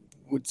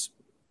 would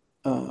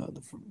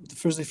the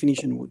first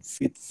definition would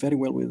fit very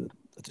well with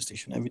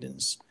attestation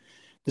evidence.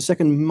 The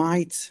second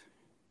might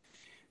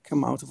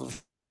come out of a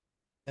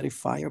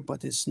verifier,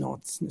 but it's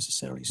not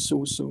necessarily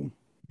so. So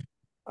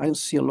I don't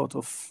see a lot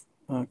of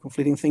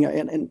conflicting thing,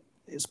 and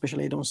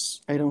especially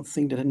I don't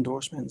think that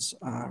endorsements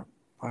are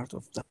part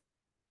of that,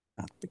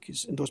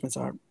 because endorsements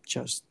are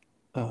just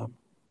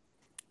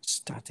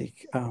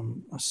static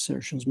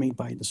assertions made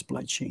by the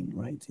supply chain,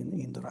 right?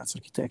 In the RATS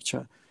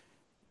architecture,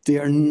 they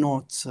are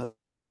not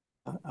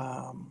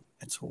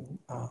at all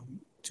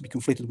to be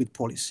conflated with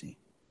policy.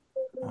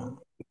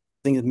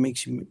 Thing that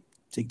makes you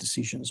take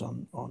decisions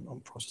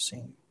on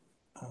processing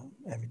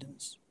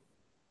evidence.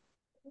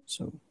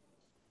 So,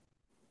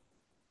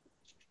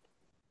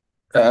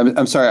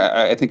 I'm sorry.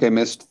 I think I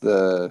missed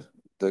the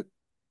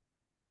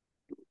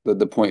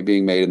point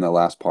being made in the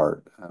last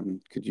part.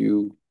 Could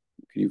you?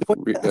 The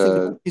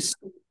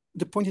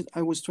point that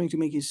I was trying to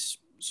make is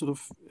sort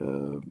of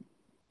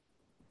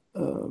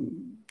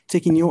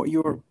taking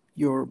your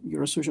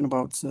assertion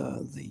about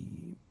the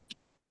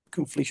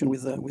confliction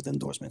with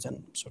endorsements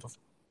and sort of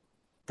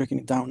breaking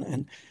it down.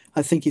 And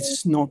I think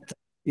it's not.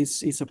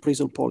 It's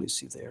appraisal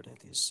policy there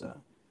that is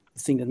the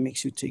thing that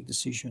makes you take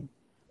decision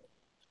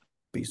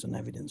based on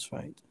evidence,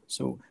 right?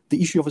 So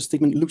the issue of a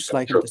statement looks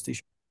like an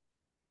attestation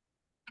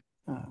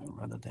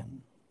rather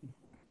than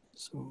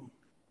so.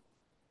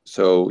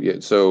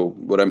 So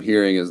what I'm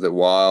hearing is that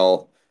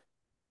while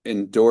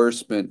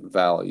endorsement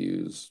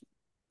values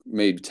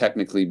may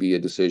technically be a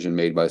decision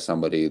made by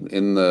somebody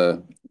in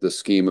the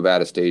scheme of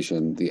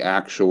attestation, the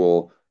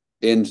actual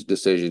end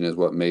decision is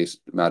what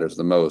matters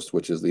the most,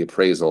 which is the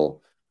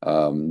appraisal,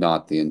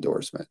 not the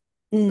endorsement.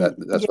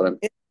 That's what I'm.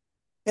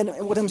 And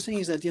what I'm saying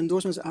is that the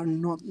endorsements are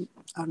not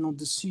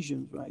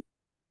decisions, right?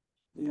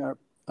 They are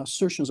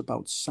assertions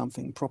about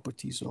something,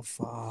 properties of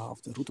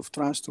the root of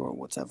trust or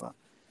whatever.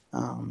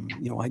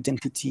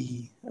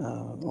 Identity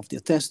of the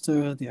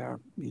attester. They are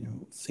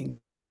things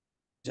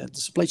that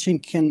the supply chain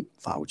can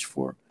vouch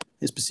for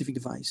a specific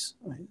device.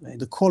 Right?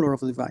 The color of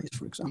the device,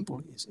 for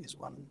example, is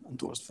one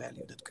endorsed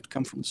value that could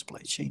come from the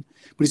supply chain,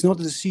 but it's not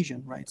a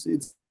decision, right?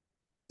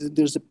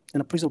 There's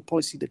an appraisal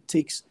policy that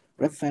takes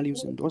ref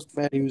values, endorsed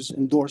values,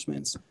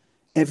 endorsements,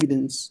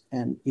 evidence,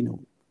 and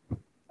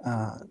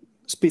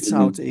spits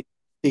out a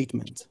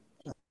statement.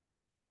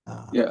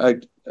 Yeah,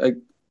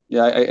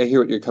 I hear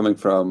what you're coming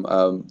from.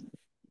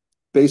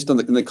 Based on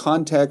in the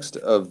context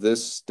of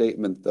this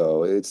statement,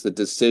 though, it's the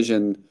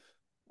decision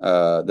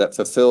that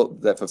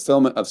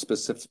fulfillment of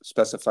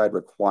specified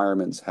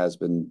requirements has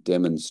been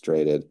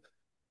demonstrated.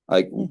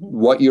 Like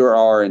what you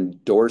are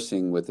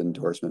endorsing with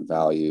endorsement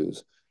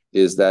values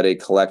is that a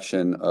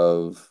collection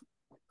of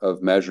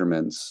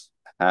measurements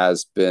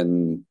has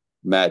been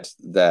met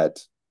that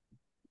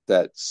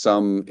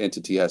some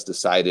entity has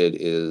decided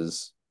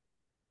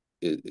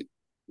it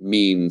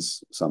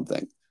means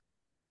something.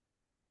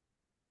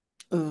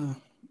 No,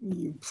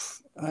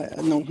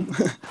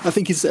 I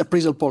think it's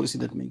appraisal policy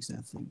that makes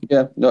that thing.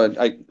 Yeah, no,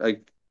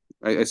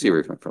 I see where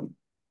you're coming from.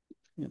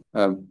 Yeah.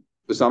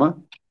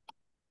 Osama?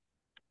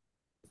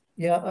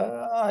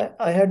 Yeah,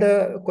 I had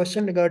a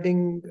question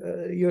regarding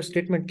your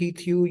statement,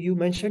 Keith. You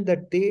mentioned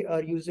that they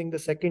are using the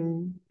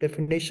second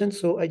definition.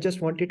 So I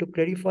just wanted to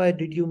clarify,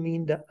 did you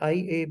mean the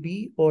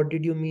IAB or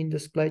did you mean the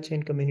supply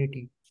chain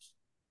community?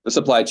 The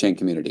supply chain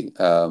community.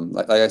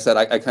 Like I said,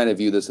 I kind of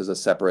view this as a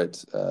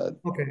separate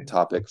Okay.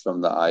 topic from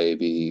the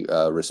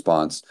IAB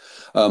response.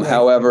 Right.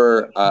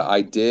 However,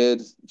 I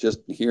did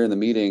just here in the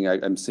meeting,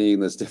 I'm seeing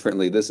this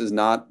differently. This is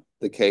not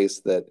the case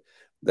that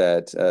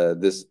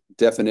this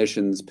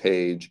definitions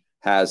page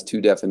has two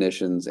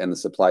definitions and the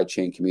supply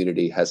chain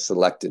community has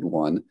selected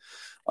one.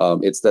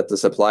 It's that the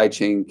supply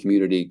chain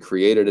community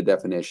created a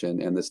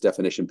definition and this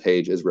definition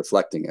page is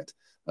reflecting it.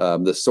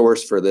 The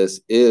source for this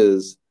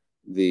is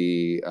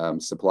the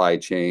supply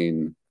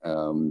chain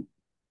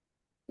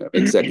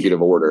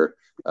executive order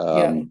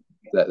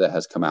that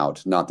has come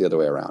out, not the other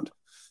way around.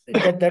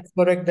 That's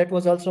correct. That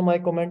was also my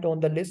comment on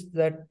the list,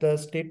 that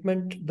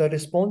the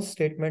response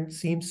statement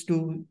seems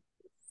to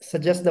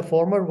suggest the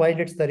former while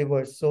it's the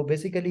reverse. So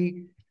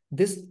basically,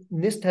 this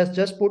NIST has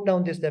just put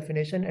down this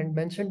definition and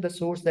mentioned the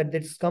source that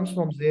this comes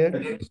from there.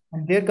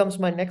 And there comes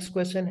my next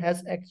question.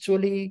 Has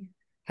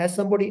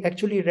somebody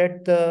actually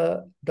read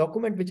the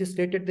document which is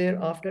stated there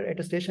after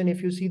attestation?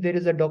 If you see, there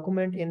is a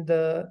document in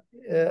the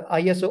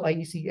ISO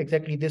IEC,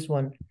 exactly this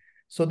one.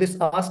 So this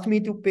asked me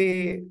to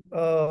pay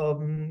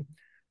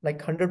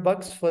like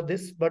 $100 for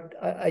this, but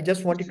I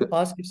just wanted to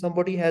ask if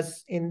somebody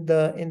has in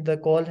the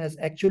call has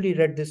actually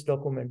read this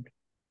document.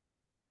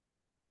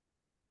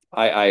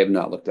 I have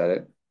not looked at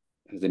it.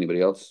 Has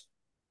anybody else?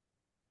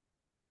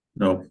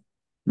 No,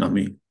 not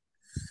me.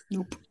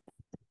 Nope.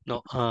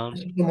 No,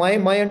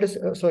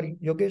 Sorry,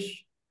 Yogesh,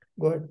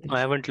 go ahead, please. I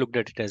haven't looked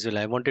at it as well.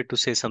 I wanted to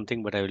say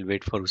something, but I will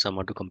wait for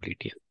Usama to complete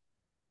here.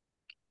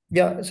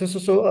 Yeah, so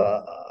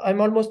I'm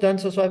almost done.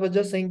 So I was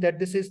just saying that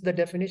this is the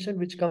definition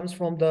which comes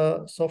from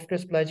the software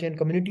supply chain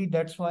community.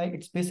 That's why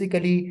it's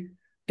basically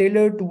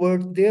tailored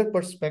towards their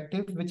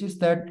perspective, which is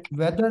that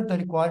whether the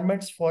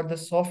requirements for the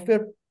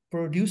software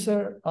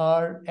producer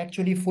are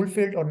actually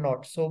fulfilled or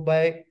not. So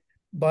by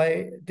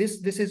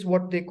this is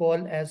what they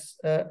call as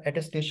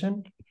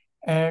attestation.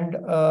 And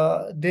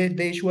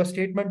they issue a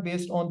statement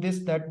based on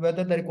this, that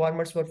whether the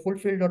requirements were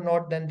fulfilled or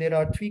not. Then there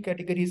are three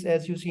categories,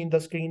 as you see in the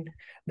screen.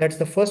 That's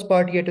the first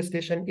party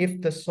attestation.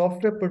 If the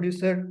software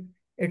producer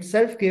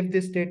itself gave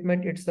this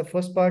statement, it's the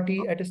first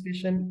party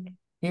attestation.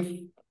 If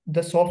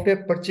the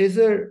software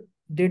purchaser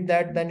did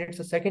that, then it's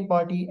a second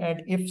party.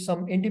 And if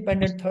some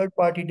independent third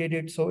party did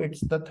it, so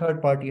it's the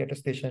third party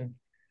attestation.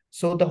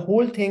 So the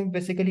whole thing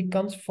basically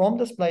comes from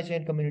the supply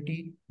chain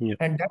community. Yeah.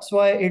 And that's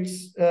why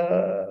it's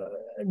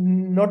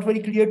not very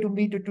clear to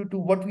me to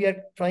what we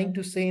are trying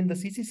to say in the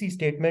CCC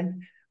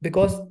statement,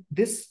 because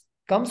this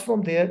comes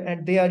from there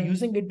and they are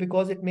using it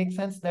because it makes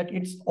sense that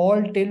it's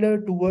all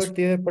tailored toward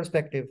their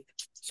perspective.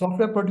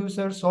 Software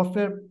producer,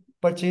 software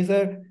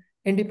purchaser,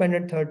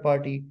 independent third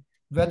party,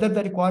 whether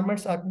the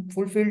requirements are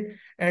fulfilled.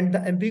 And the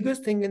ambiguous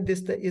thing in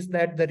this is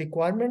that the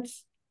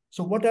requirements,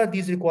 so what are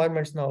these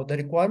requirements now? The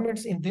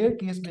requirements in their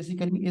case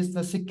basically is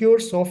the secure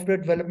software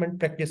development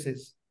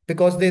practices,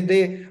 because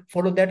they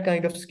follow that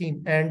kind of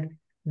scheme. And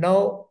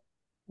now,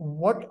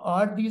 what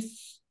are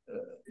these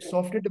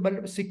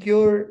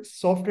secure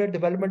software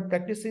development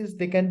practices?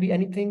 They can be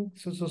anything.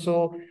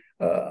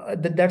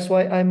 That's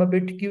why I'm a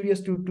bit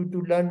curious to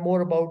learn more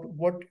about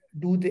what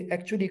do they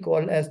actually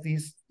call as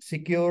these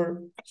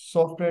secure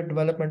software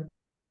development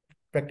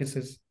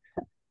practices.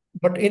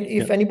 But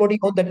if anybody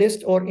on the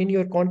list or in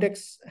your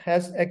context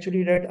has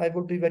actually read, I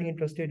would be very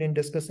interested in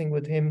discussing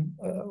with him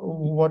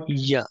what.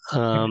 Yeah,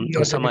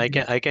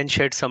 Osama, I can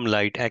shed some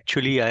light.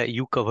 Actually,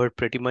 you covered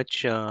pretty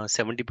much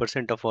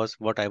 70% of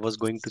what I was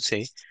going to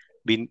say.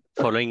 Been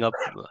following up,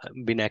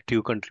 been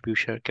active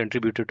contributor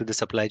to the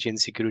supply chain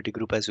security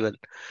group as well.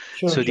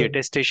 So the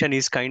attestation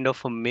is kind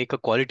of make a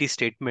quality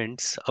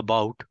statements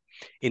about,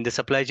 in the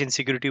supply chain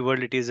security world,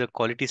 it is a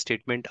quality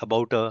statement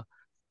about a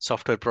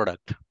software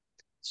product.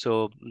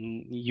 So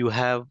you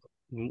have,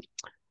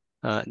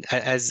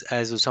 as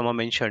Usama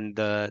mentioned,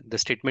 the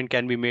statement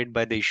can be made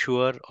by the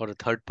issuer or a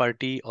third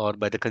party or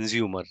by the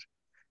consumer.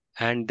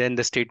 and then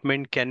the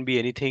statement can be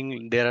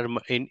anything. There are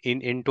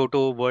in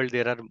Toto world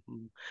there are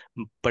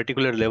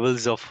particular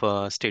levels of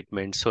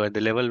statements. So at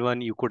the level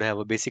 1 you could have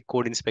a basic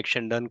code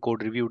inspection done,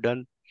 code review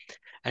done,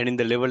 and in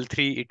the level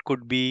 3 it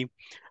could be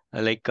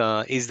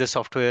is the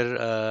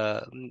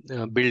software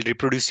build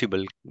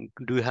reproducible?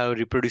 Do you have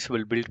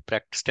reproducible build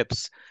practice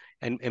steps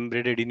and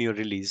embedded in your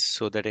release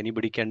so that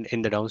anybody can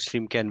in the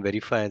downstream can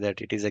verify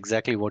that it is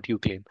exactly what you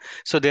claim?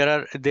 So there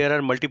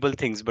are multiple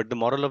things, but the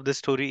moral of the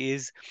story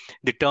is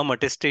the term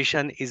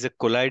attestation is a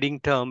colliding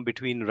term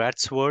between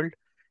rats world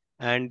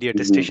and the Mhm.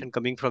 attestation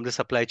coming from the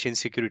supply chain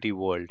security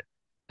world,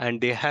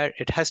 and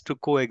it has to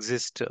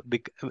coexist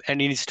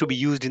and it needs to be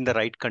used in the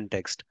right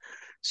context.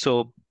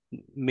 So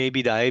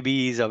maybe the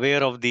IB is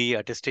aware of the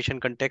attestation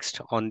context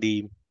on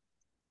the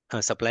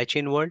supply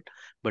chain world,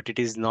 but it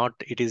is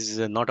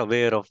not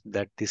aware of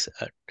that this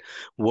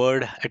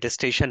word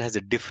attestation has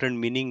a different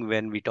meaning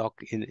when we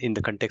talk in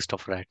the context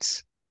of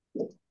rats.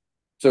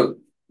 So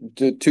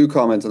two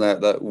comments on that.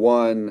 That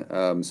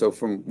one, so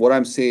from what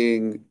I'm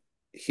seeing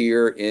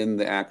here in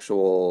the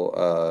actual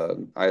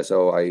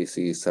ISO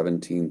IEC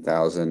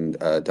 17,000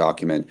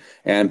 document,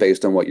 and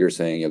based on what you're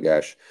saying,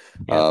 Yogesh,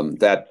 Yeah.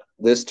 that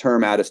this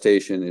term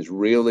attestation is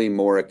really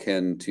more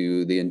akin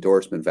to the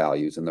endorsement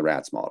values in the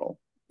RATS model.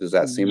 Does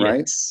that seem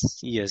right?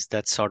 Yes,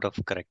 that's sort of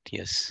correct.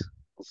 Yes.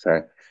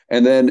 Okay.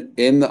 And then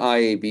in the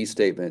IAB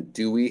statement,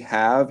 do we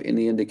have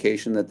any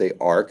indication that they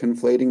are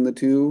conflating the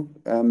two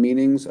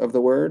meanings of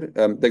the word?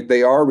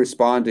 They are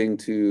responding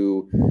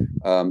to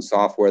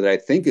software that I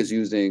think is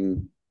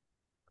using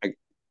like,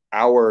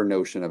 our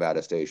notion of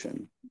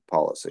attestation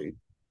policy.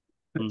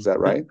 Is that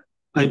right?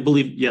 I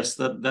believe, yes,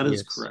 that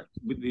is Yes. correct.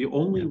 The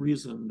only Yeah.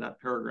 reason that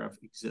paragraph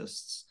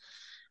exists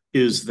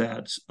is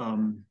that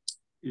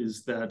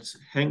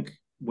Henk,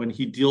 when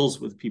he deals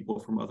with people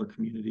from other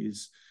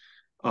communities,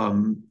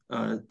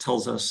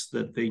 tells us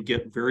that they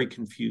get very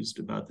confused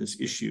about this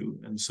issue.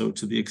 And so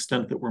to the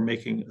extent that we're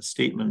making a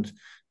statement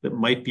that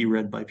might be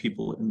read by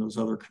people in those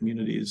other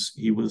communities,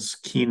 he was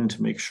keen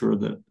to make sure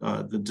that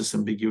the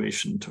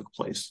disambiguation took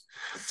place.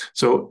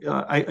 So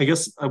I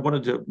guess I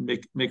wanted to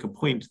make a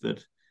point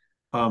that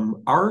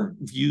our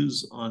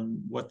views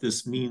on what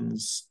this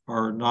means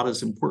are not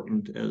as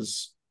important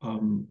as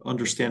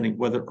understanding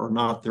whether or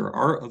not there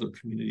are other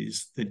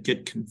communities that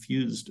get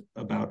confused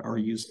about our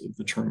use of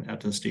the term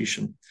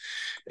attestation.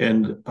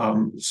 And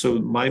so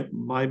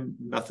my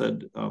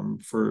method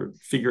for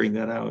figuring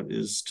that out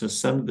is to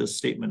send this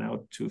statement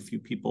out to a few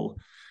people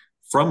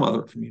from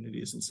other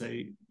communities and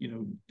say,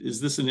 is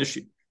this an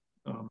issue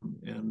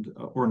and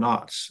or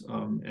not?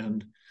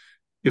 And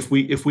if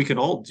we can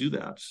all do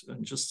that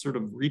and just sort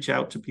of reach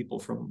out to people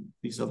from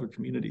these other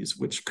communities,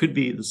 which could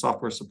be the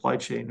software supply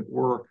chain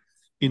or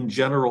in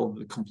general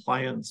the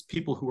compliance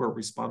people who are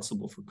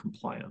responsible for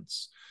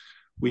compliance,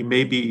 we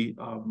may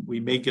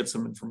get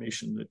some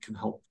information that can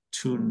help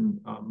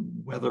tune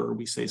whether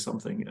we say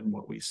something and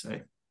what we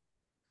say.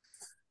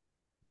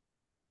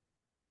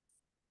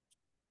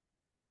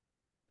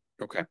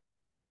 Okay,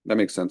 that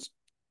makes sense.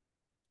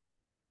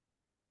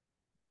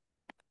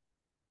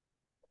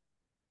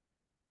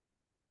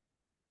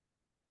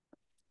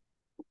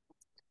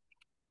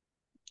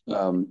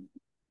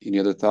 Any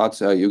other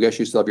thoughts? Yogesh,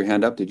 you still have your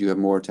hand up. Did you have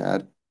more to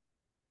add?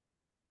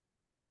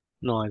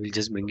 No, I will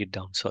just bring it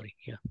down. Sorry.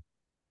 Yeah.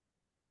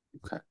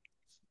 Okay.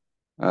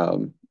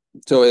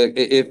 So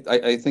if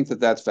I think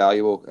that's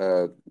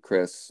valuable,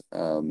 Chris,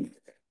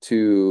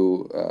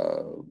 to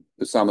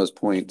Usama's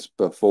point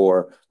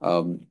before,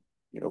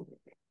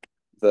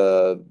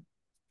 the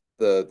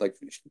like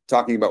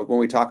talking about when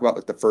we talk about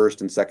like the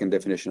first and second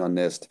definition on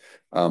NIST,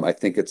 I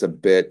think it's a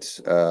bit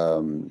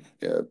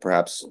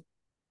perhaps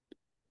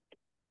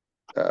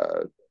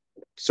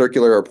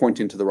circular or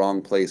pointing to the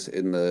wrong place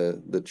in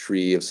the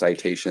tree of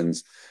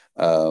citations.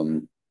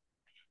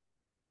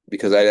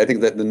 Because I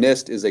think that the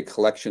NIST is a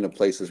collection of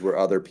places where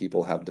other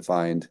people have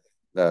defined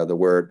the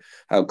word.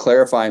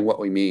 Clarifying what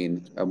we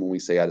mean when we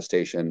say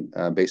attestation,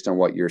 based on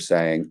what you're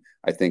saying,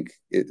 I think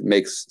it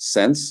makes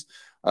sense.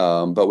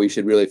 But we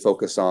should really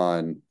focus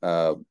on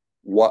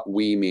what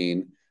we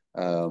mean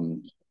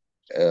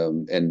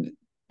and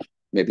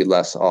maybe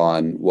less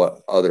on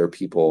what other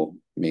people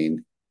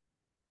mean.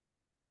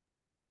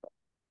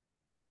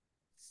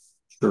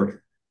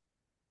 Sure.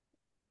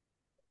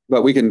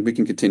 But we can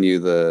continue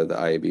the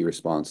IAB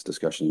response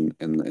discussion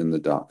in the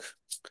doc.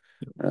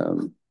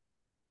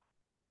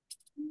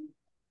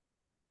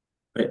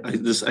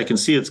 I can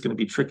see it's going to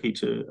be tricky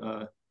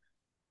to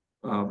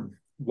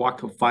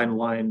walk a fine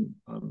line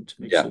to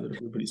make sure that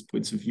everybody's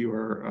points of view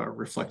are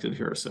reflected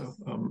here. So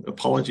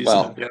apologies in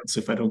advance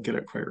if I don't get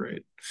it quite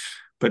right.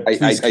 But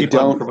please keep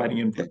on providing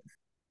input.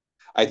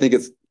 I think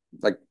it's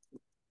like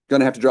going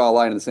to have to draw a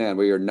line in the sand.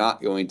 We are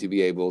not going to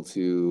be able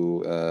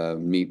to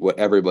meet what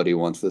everybody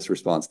wants this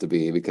response to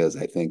be, because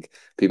I think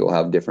people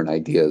have different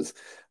ideas.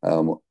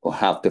 We'll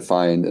have to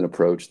find an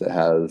approach that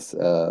has,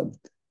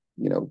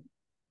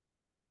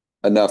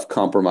 enough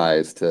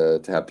compromise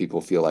to have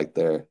people feel like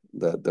they're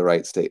the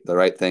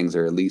right things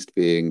are at least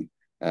being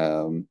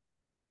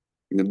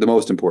the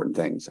most important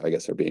things, I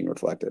guess, are being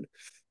reflected.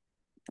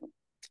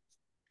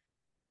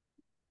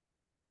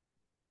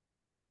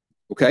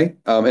 Okay,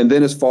 and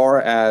then as far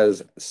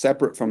as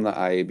separate from the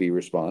IAB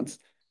response,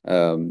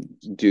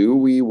 do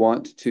we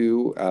want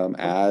to,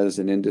 as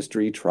an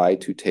industry, try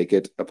to take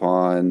it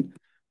upon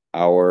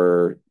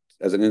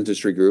as an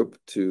industry group,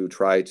 to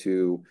try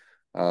to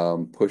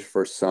push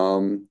for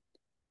some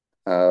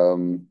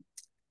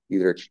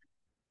either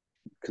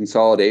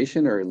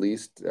consolidation or at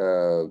least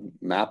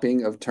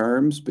mapping of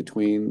terms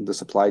between the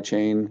supply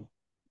chain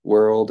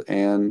world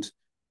and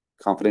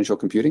confidential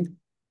computing?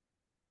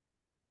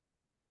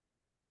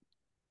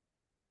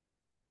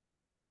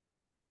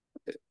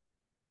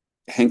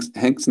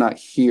 Hank's not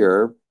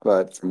here,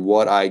 but from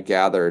what I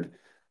gathered,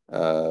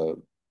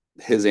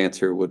 his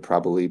answer would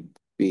probably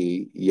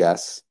be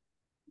yes.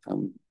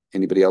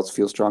 Anybody else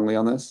feel strongly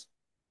on this?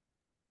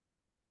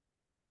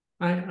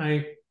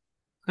 I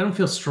don't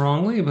feel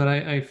strongly, but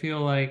I feel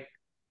like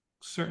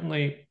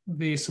certainly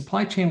the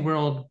supply chain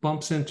world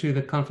bumps into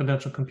the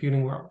confidential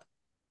computing world,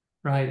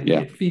 right?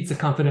 Yeah. It feeds the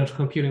confidential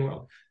computing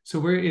world.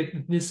 So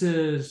this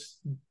is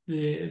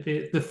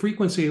the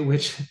frequency at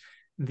which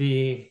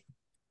the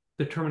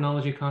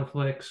terminology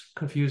conflicts,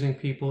 confusing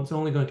people, is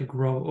only going to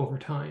grow over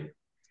time.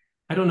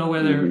 I don't know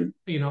whether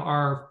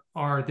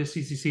our this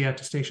CCC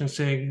attestation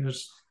SIG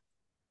is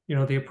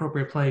the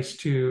appropriate place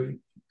to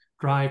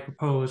drive,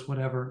 propose,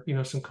 whatever,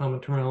 some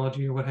common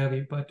terminology or what have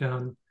you, but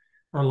or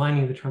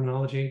aligning the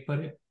terminology. But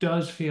it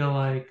does feel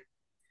like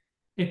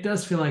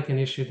an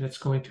issue that's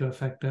going to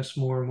affect us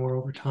more and more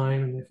over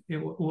time.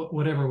 And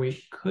whatever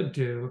we could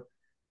do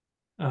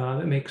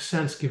that makes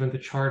sense given the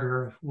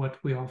charter of what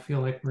we all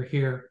feel like we're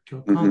here to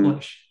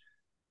accomplish,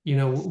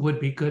 would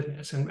be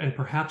goodness. And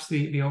perhaps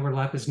the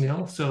overlap is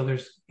nil. So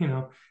there's,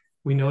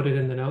 we note it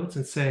in the notes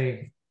and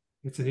say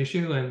it's an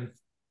issue and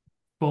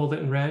bold it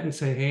in red and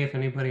say, hey, if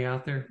anybody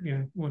out there,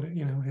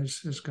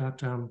 has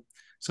got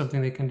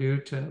something they can do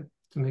to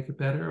make it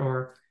better,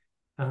 or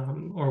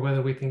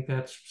whether we think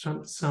that's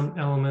some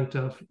element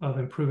of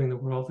improving the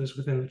world is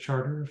within the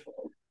charter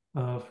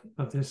of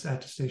this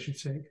attestation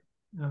SIG.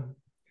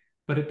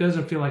 But it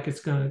doesn't feel like it's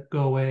going to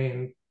go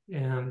away,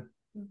 and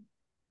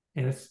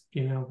it's,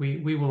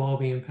 we will all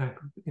be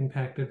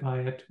impacted by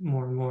it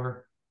more and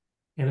more.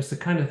 And it's the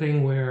kind of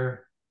thing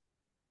where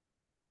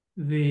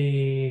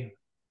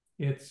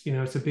it's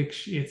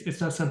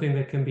not something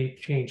that can be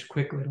changed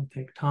quickly. It'll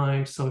take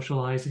time,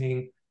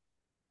 socializing,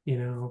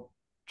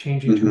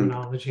 changing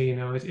terminology.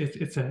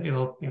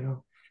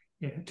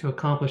 To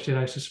accomplish it,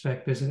 I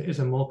suspect is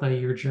a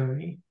multi-year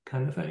journey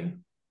kind of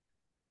thing.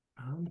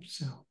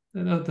 So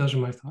those are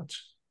my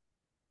thoughts.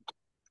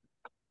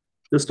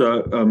 Just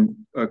a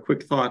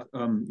quick thought,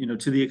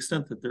 to the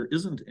extent that there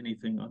isn't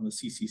anything on the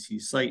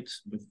CCC site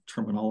with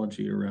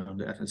terminology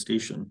around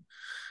attestation,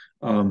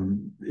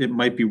 it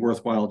might be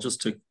worthwhile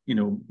just to,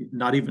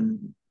 not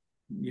even,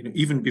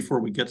 even before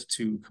we get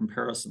to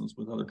comparisons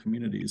with other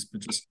communities,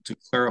 but just to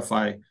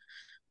clarify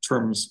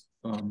terms,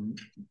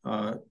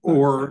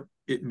 or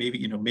it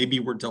maybe, maybe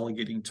we're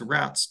delegating to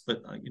rats,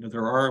 but,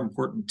 there are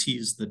important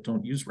T's that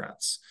don't use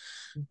rats.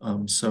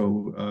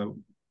 So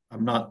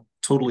I'm not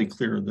totally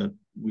clear that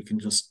we can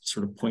just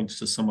sort of point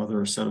to some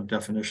other set of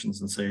definitions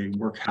and say,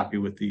 we're happy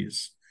with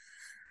these.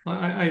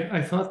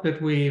 I thought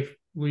that we've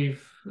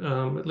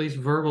at least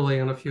verbally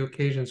on a few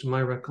occasions, in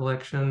my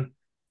recollection,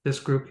 this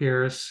group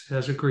here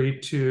has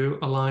agreed to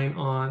align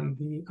on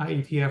the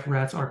IETF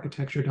RATS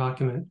architecture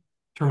document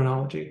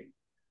terminology.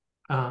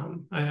 I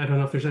don't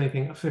know if there's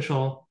anything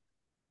official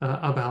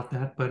about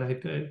that, but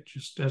I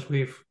just, as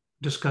we've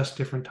discussed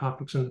different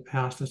topics in the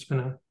past, that's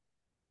been a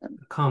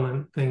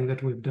common thing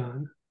that we've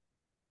done.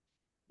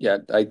 Yeah,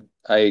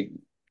 I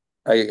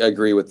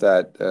agree with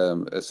that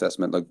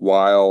assessment. Like,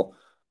 while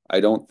I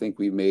don't think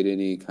we've made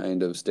any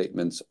kind of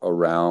statements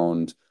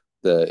around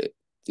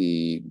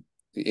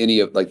any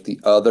of like the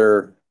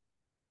other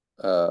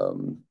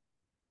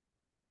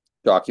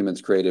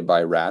documents created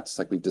by rats,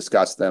 like we've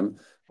discussed them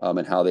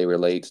and how they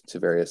relate to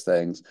various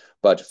things.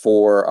 But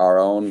for our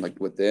own, like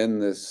within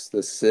this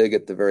SIG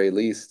at the very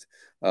least,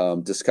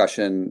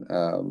 discussion,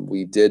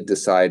 we did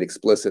decide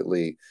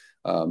explicitly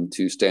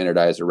to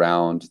standardize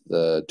around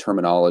the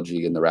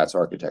terminology in the RATS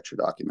architecture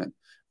document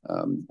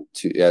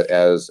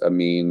as a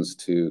means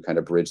to kind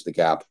of bridge the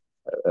gap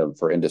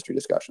for industry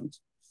discussions.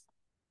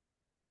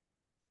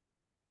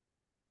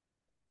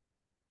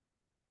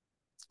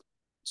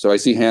 So I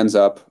see hands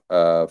up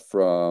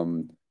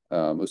from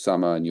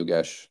Usama and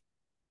Yogesh.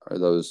 Are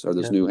those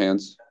new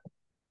hands?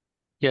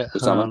 Yeah.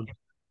 Usama?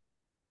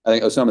 I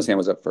think Osama's hand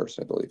was up first,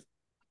 I believe.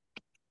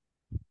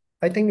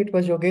 I think it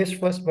was Yogesh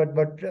first, but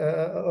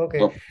okay.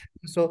 Oh.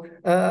 So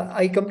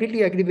I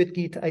completely agree with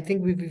Keith. I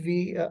think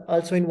we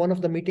also in one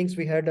of the meetings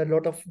we had a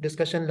lot of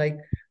discussion, like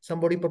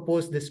somebody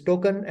proposed this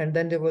token, and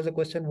then there was a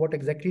question, what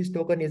exactly is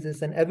token? Is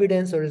this an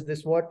evidence or is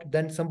this what?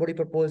 Then somebody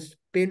proposed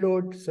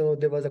payload. So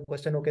there was a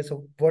question, okay,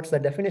 so what's the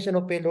definition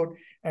of payload?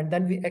 And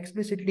then we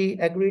explicitly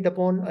agreed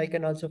upon, I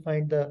can also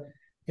find the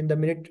in the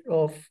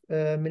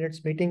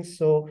minutes meetings.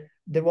 So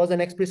there was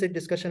an explicit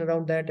discussion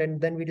around that,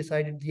 and then we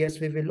decided, yes,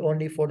 we will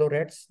only follow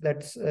RATs.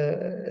 That's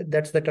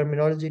the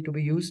terminology to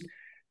be used.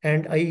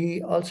 And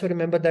I also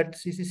remember that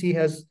CCC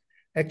has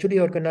actually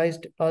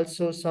organized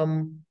also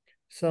some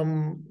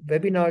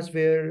webinars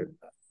where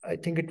I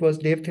think it was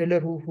Dave Taylor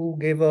who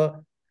gave a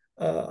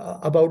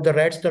about the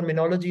RATs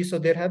terminology. So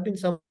there have been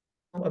some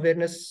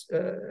awareness,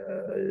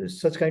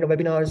 such kind of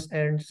webinars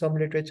and some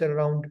literature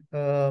around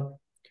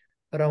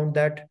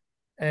that.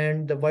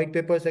 And the white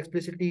papers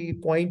explicitly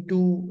point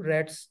to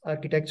RATs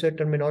architecture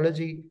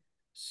terminology.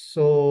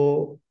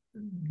 So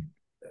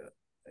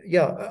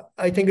yeah,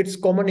 I think it's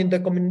common in the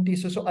community.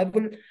 So I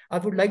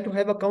would like to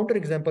have a counter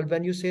example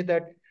when you say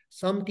that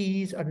some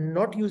TEs are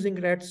not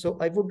using RATs. So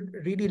I would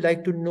really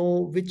like to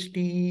know which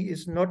TE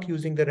is not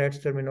using the RATs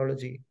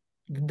terminology.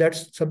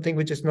 That's something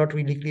which is not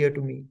really clear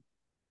to me.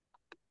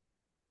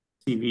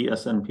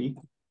 CVSNP.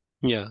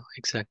 Yeah,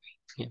 exactly.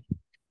 Yeah.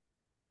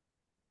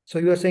 So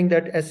you are saying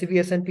that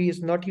SCV-SNP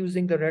is not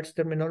using the RATs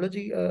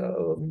terminology?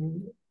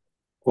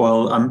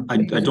 Well,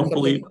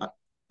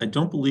 I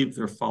don't believe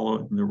they're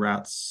following the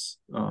RATs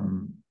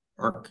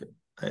arc.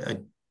 I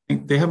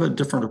think they have a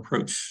different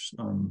approach,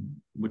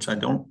 which I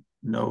don't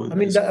know. I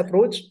mean, the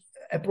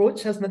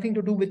approach has nothing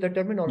to do with the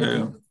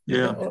terminology.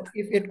 Yeah.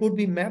 If it could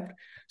be mapped,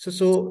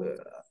 so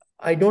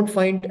I don't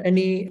find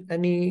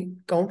any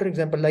counter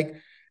example like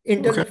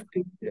Intel.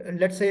 Okay.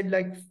 Let's say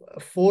like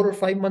 4 or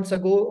 5 months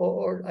ago,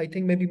 or I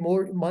think maybe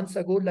more months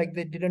ago, like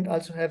they didn't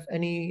also have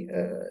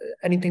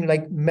anything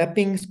like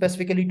mapping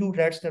specifically to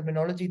RATs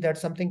terminology.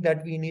 That's something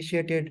that we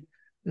initiated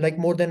like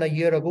more than a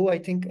year ago, I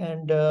think.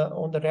 And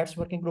on the RATs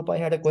working group, I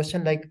had a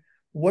question like,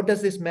 what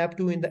does this map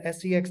to in the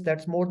SCX?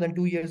 That's more than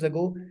 2 years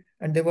ago,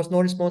 and there was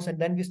no response. And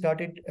then we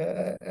started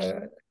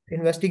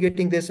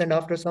investigating this, and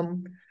after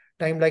some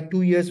time, like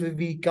 2 years,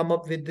 we come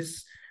up with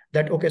this,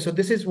 that okay, so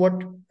this is what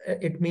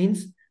it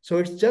means. So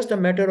it's just a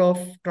matter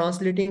of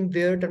translating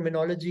their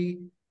terminology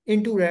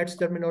into RATs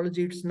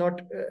terminology. It's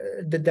not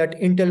that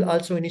Intel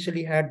also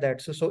initially had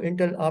that. So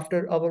Intel,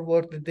 after our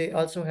work, they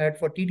also had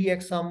for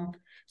TDX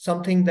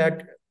something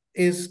that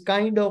is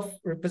kind of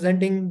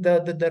representing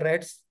the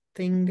RATs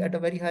thing at a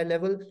very high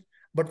level,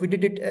 but we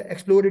did it,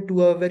 explore it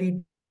to a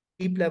very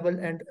deep level,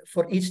 and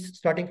for each,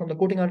 starting from the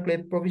coding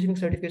enclave, provisioning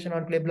certification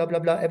enclave, blah blah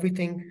blah,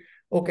 everything.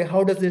 Okay,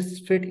 how does this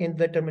fit in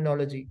the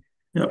terminology?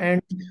 Yep.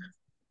 And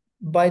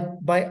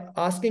by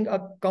asking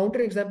a counter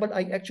example,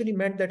 I actually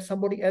meant that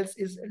somebody else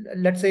is,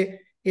 let's say,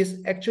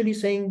 is actually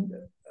saying,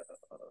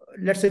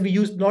 let's say we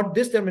use not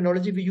this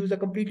terminology, we use a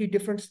completely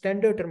different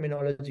standard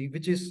terminology,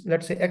 which is,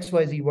 let's say,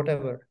 XYZ,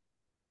 whatever.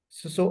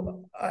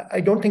 So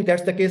I don't think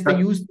that's the case. They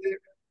use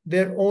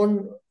their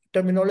own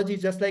terminology,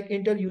 just like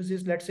Intel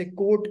uses, let's say,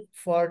 code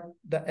for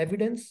the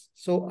evidence.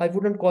 So I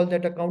wouldn't call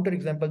that a counter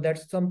example.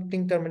 That's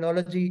something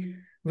terminology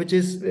which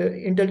is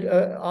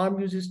Intel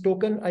ARM uses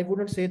token. I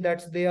wouldn't say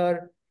that they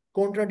are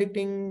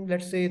contradicting,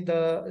 let's say,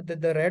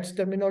 the RATs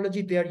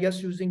terminology. They are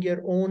just using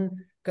their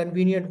own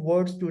convenient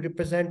words to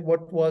represent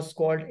what was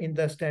called in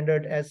the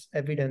standard as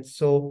evidence.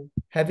 So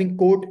having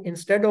code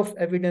instead of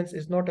evidence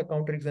is not a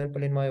counter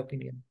example, in my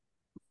opinion.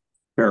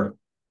 Fair.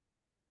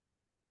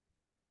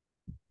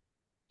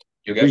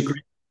 You guys?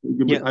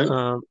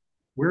 Yeah.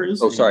 Where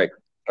is? Oh, sorry,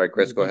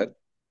 Chris. Go ahead.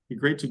 It'd be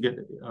great to get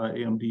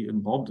AMD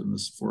involved in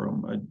this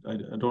forum.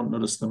 I don't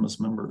notice them as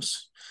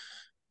members.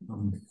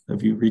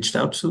 Have you reached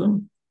out to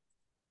them?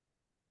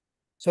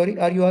 Sorry,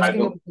 are you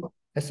asking about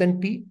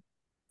SNP?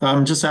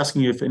 I'm just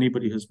asking you if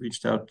anybody has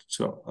reached out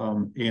to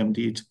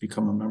AMD to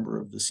become a member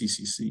of the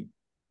CCC.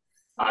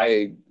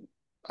 I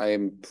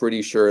am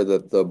pretty sure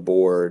that the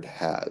board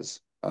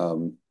has.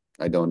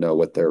 I don't know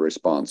what their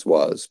response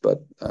was,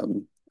 but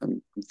I'm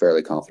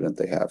fairly confident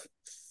they have.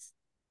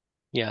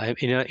 Yeah,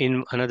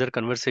 in another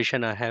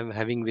conversation I have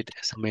having with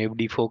some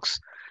AMD folks,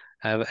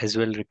 I have as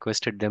well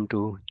requested them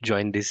to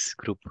join this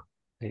group,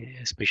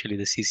 especially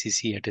the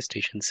CCC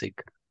Attestation SIG,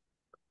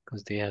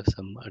 because they have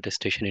some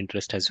attestation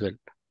interest as well.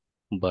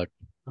 But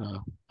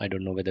I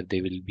don't know whether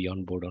they will be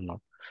on board or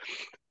not.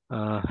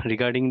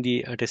 Regarding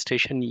the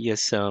attestation,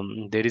 yes,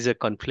 there is a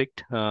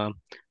conflict.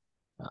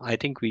 I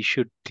think we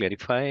should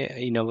clarify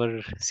in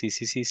our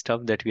CCC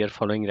stuff that we are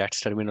following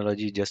RATs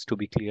terminology, just to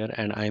be clear.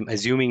 And I'm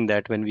assuming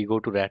that when we go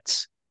to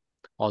RATs,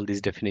 all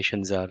these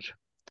definitions are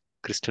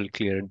crystal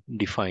clear,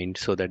 defined,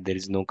 so that there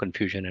is no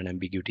confusion and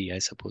ambiguity, I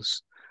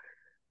suppose.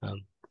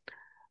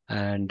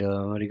 And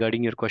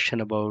regarding your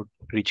question about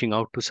reaching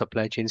out to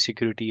supply chain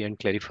security and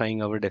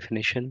clarifying our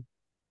definition,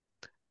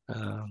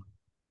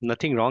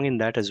 nothing wrong in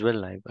that as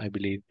well, I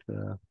believe,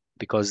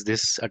 because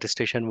this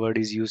attestation word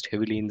is used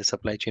heavily in the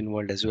supply chain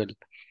world as well.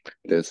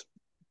 It is.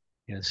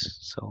 Yes,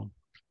 so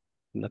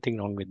nothing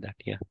wrong with that.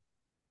 Yeah.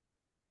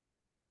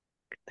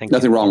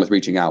 Nothing wrong with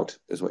reaching out,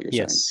 is what you're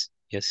saying.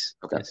 Yes.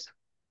 Okay. Yes.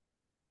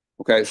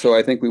 Okay, so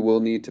I think we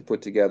will need to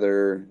put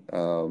together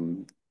our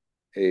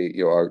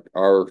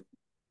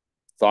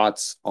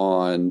thoughts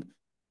on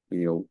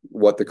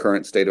what the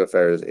current state of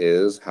affairs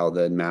is, how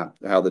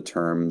the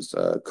terms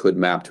could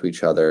map to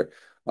each other.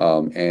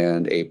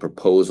 and a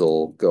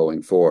proposal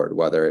going forward,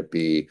 whether it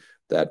be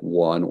that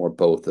one or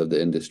both of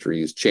the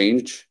industries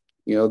change,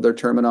 their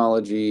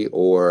terminology,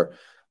 or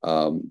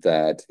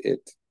that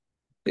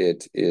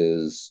it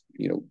is,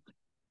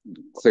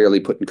 clearly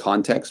put in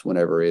context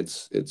whenever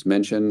it's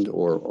mentioned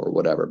or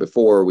whatever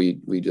before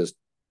we just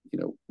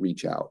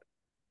reach out.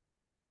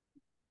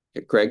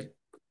 Yeah, Craig?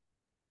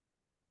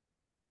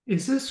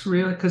 Is this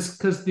really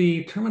because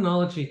the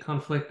terminology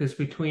conflict is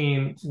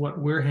between what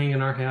we're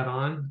hanging our hat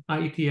on,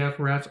 IETF,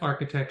 RATS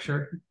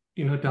architecture,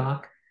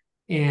 doc,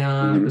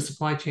 and the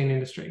supply chain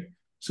industry.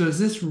 So is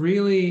this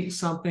really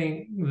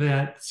something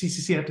that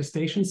CCC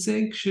Attestation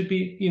SIG should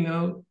be,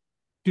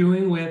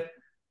 doing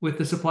with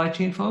the supply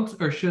chain folks,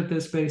 or should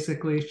this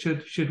basically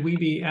should we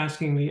be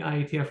asking the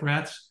IETF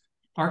RATS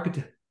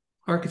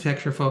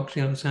architecture folks,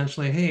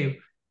 essentially, hey,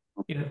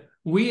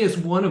 we as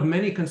one of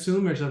many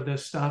consumers of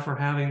this stuff are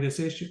having this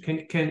issue.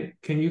 Can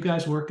you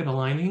guys work at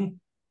aligning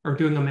or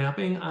doing a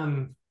mapping?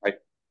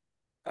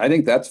 I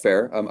think that's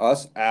fair.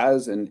 Us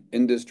as an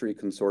industry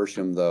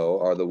consortium, though,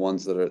 are the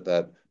ones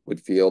that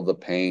would feel the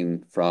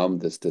pain from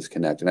this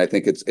disconnect, and I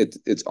think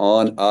it's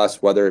on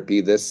us, whether it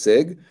be this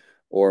SIG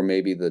or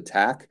maybe the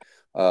TAC,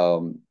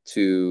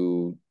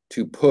 to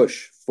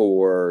push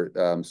for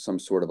some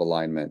sort of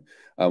alignment.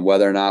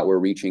 Whether or not we're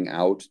reaching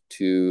out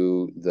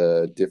to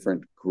the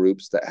different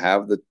groups that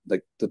have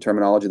the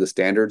terminology, the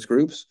standards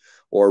groups,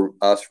 or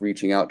us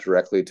reaching out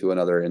directly to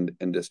another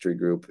industry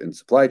group in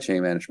supply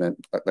chain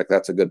management, like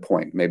that's a good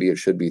point. Maybe it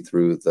should be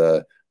through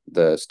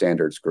the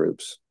standards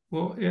groups.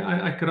 Well,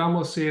 yeah, I could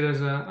almost see it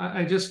as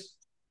I just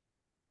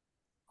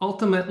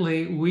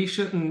ultimately we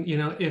shouldn't,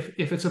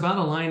 if it's about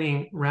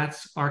aligning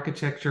RATS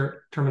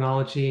architecture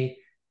terminology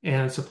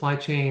and supply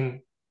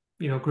chain,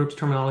 groups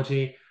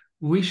terminology,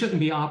 we shouldn't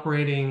be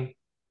operating,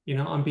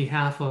 on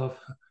behalf of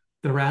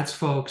the RATS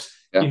folks,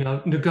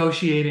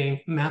 negotiating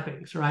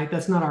mappings, right?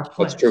 That's not our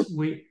place. That's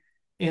true.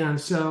 And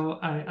so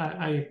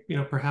I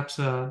perhaps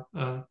a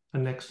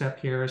next step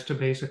here is to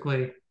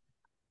basically,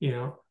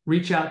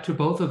 reach out to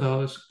both of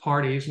those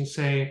parties and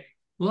say,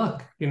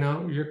 look,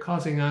 you're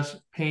causing us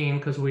pain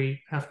because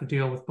we have to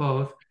deal with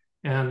both.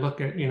 And look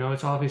at,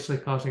 it's obviously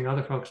causing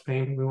other folks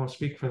pain, but we won't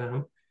speak for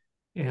them.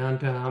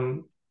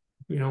 And,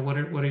 what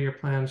are your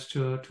plans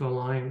to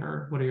align,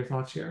 or what are your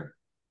thoughts here?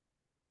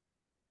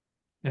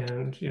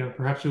 And,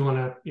 perhaps we want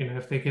to,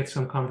 if they get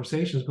some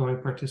conversations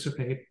going,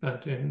 participate,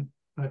 but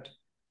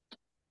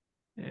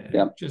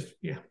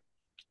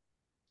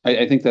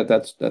I think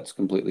that's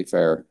completely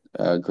fair,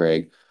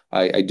 Greg.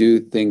 I do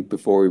think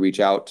before we reach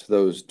out to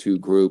those two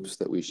groups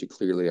that we should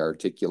clearly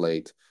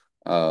articulate,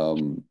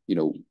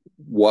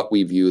 what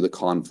we view the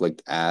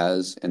conflict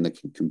as and the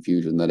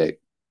confusion that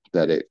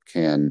it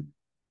can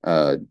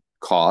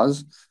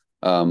cause,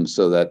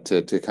 so that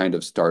to kind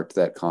of start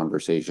that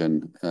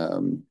conversation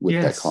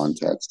with that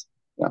context.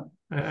 Yeah,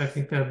 I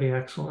think that'd be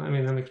excellent. I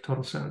mean, that makes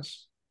total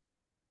sense.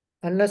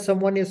 Unless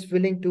someone is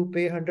willing to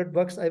pay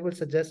 $100, I would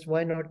suggest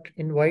why not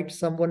invite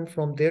someone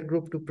from their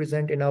group to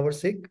present in our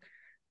SIG,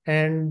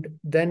 and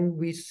then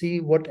we see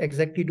what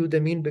exactly do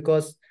they mean,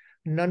 because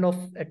none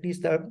of at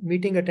least the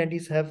meeting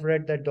attendees have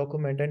read that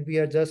document, and we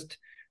are just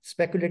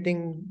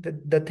speculating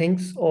the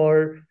things.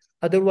 Or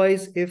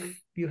otherwise, if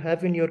you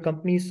have in your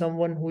company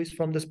someone who is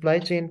from the supply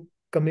chain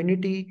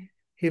community,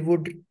 he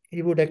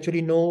would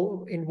actually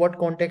know in what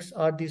context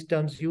are these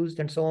terms used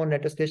and so on.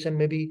 Attestation,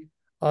 maybe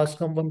ask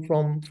someone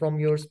from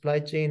your supply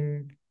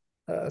chain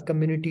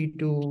community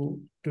to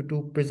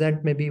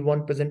present maybe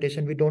one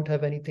presentation. We don't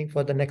have anything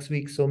for the next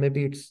week, so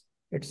maybe it's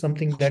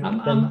something that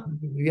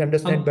we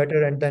understand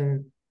better, and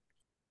then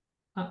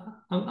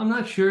I'm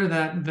not sure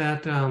that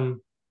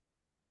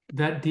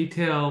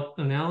detailed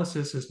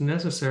analysis is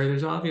necessary.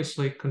 There's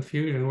obviously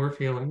confusion. We're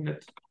feeling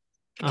it,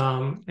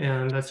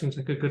 and that seems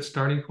like a good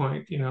starting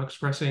point.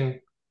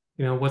 Expressing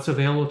what's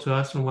available to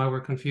us and why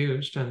we're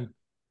confused, and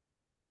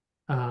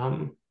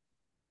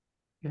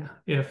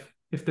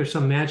if there's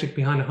some magic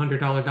behind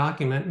 $100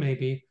 document,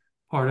 maybe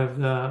part of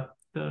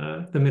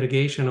the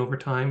mitigation over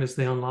time is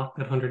they unlock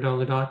that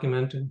 $100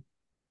 document.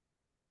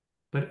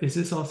 But is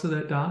this also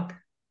that doc?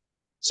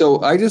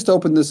 So I just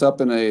opened this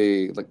up in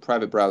a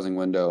private browsing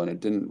window, and it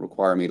didn't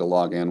require me to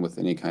log in with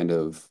any kind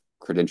of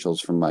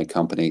credentials from my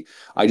company.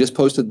 I just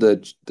posted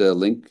the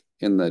link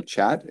in the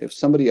chat. If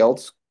somebody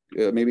else,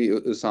 maybe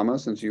Usama,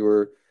 since you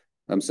were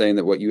saying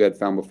that what you had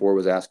found before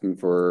was asking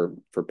for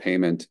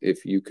payment,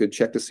 if you could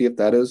check to see if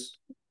that is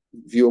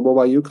viewable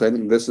by you, because I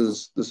think this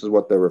is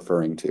what they're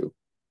referring to.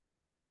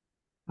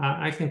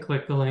 I can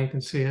click the link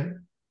and see it.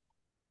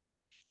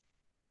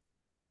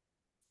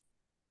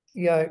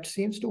 Yeah, it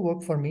seems to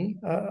work for me.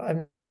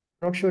 I'm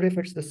not sure if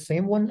it's the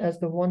same one as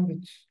the one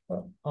which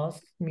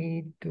asked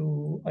me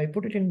to. I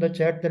put it in the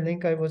chat, the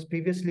link I was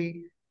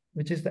previously,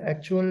 which is the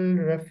actual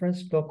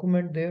reference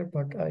document there,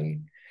 but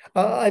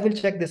I will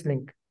check this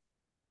link.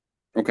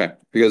 Okay,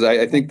 because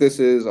I think this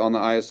is on the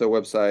ISO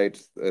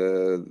website.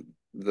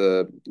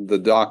 The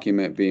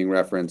document being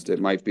referenced,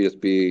 it might just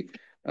be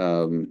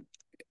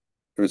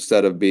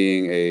instead of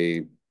being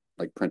a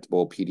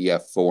printable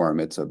PDF form,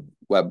 it's a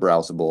web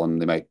browsable,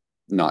 and they might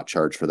not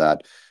charge for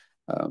that.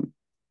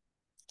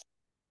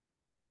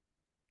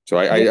 So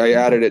I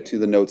added it to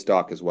the notes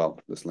doc as well,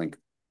 this link.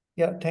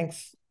 Yeah,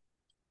 thanks.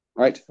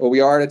 All right. Well,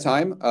 we are at a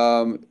time.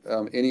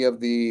 Any of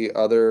the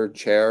other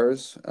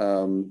chairs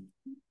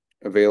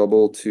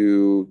available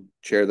to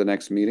chair the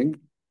next meeting?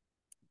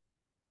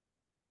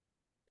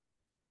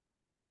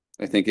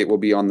 I think it will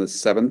be on the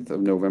 7th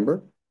of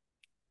November.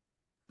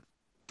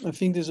 I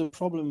think there's a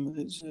problem.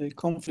 There's a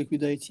conflict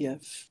with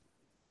ATF.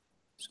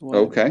 So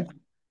Okay.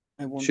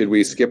 I won't Should be we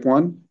there. skip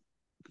one?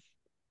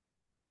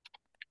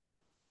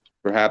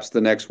 Perhaps the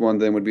next one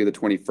then would be the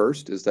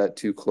 21st. Is that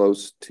too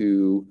close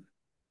to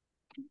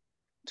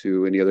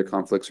any other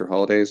conflicts or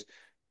holidays?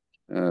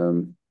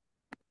 All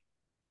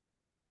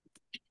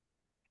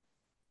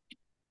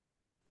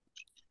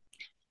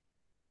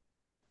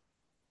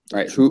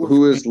right,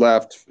 who is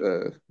left?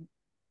 Let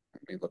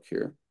me look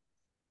here.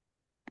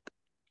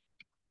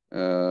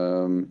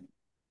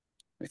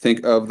 I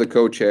think of the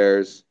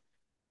co-chairs,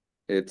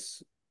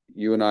 it's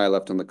you and I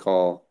left on the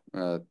call,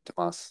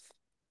 Tomas.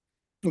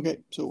 Okay,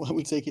 so I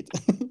will take it.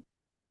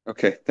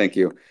 Okay, thank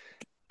you.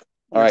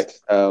 All right.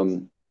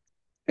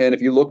 And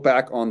if you look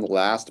back on the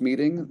last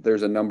meeting,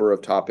 there's a number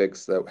of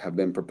topics that have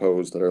been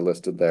proposed that are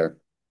listed there.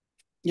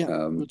 Yeah,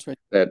 we'll try.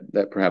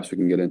 That perhaps we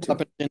can get into.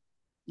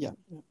 Yeah.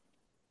 All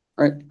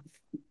right.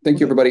 Thank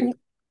you, Okay, everybody. cool.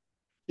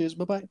 Cheers.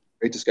 Bye-bye.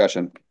 Great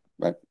discussion.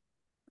 Bye.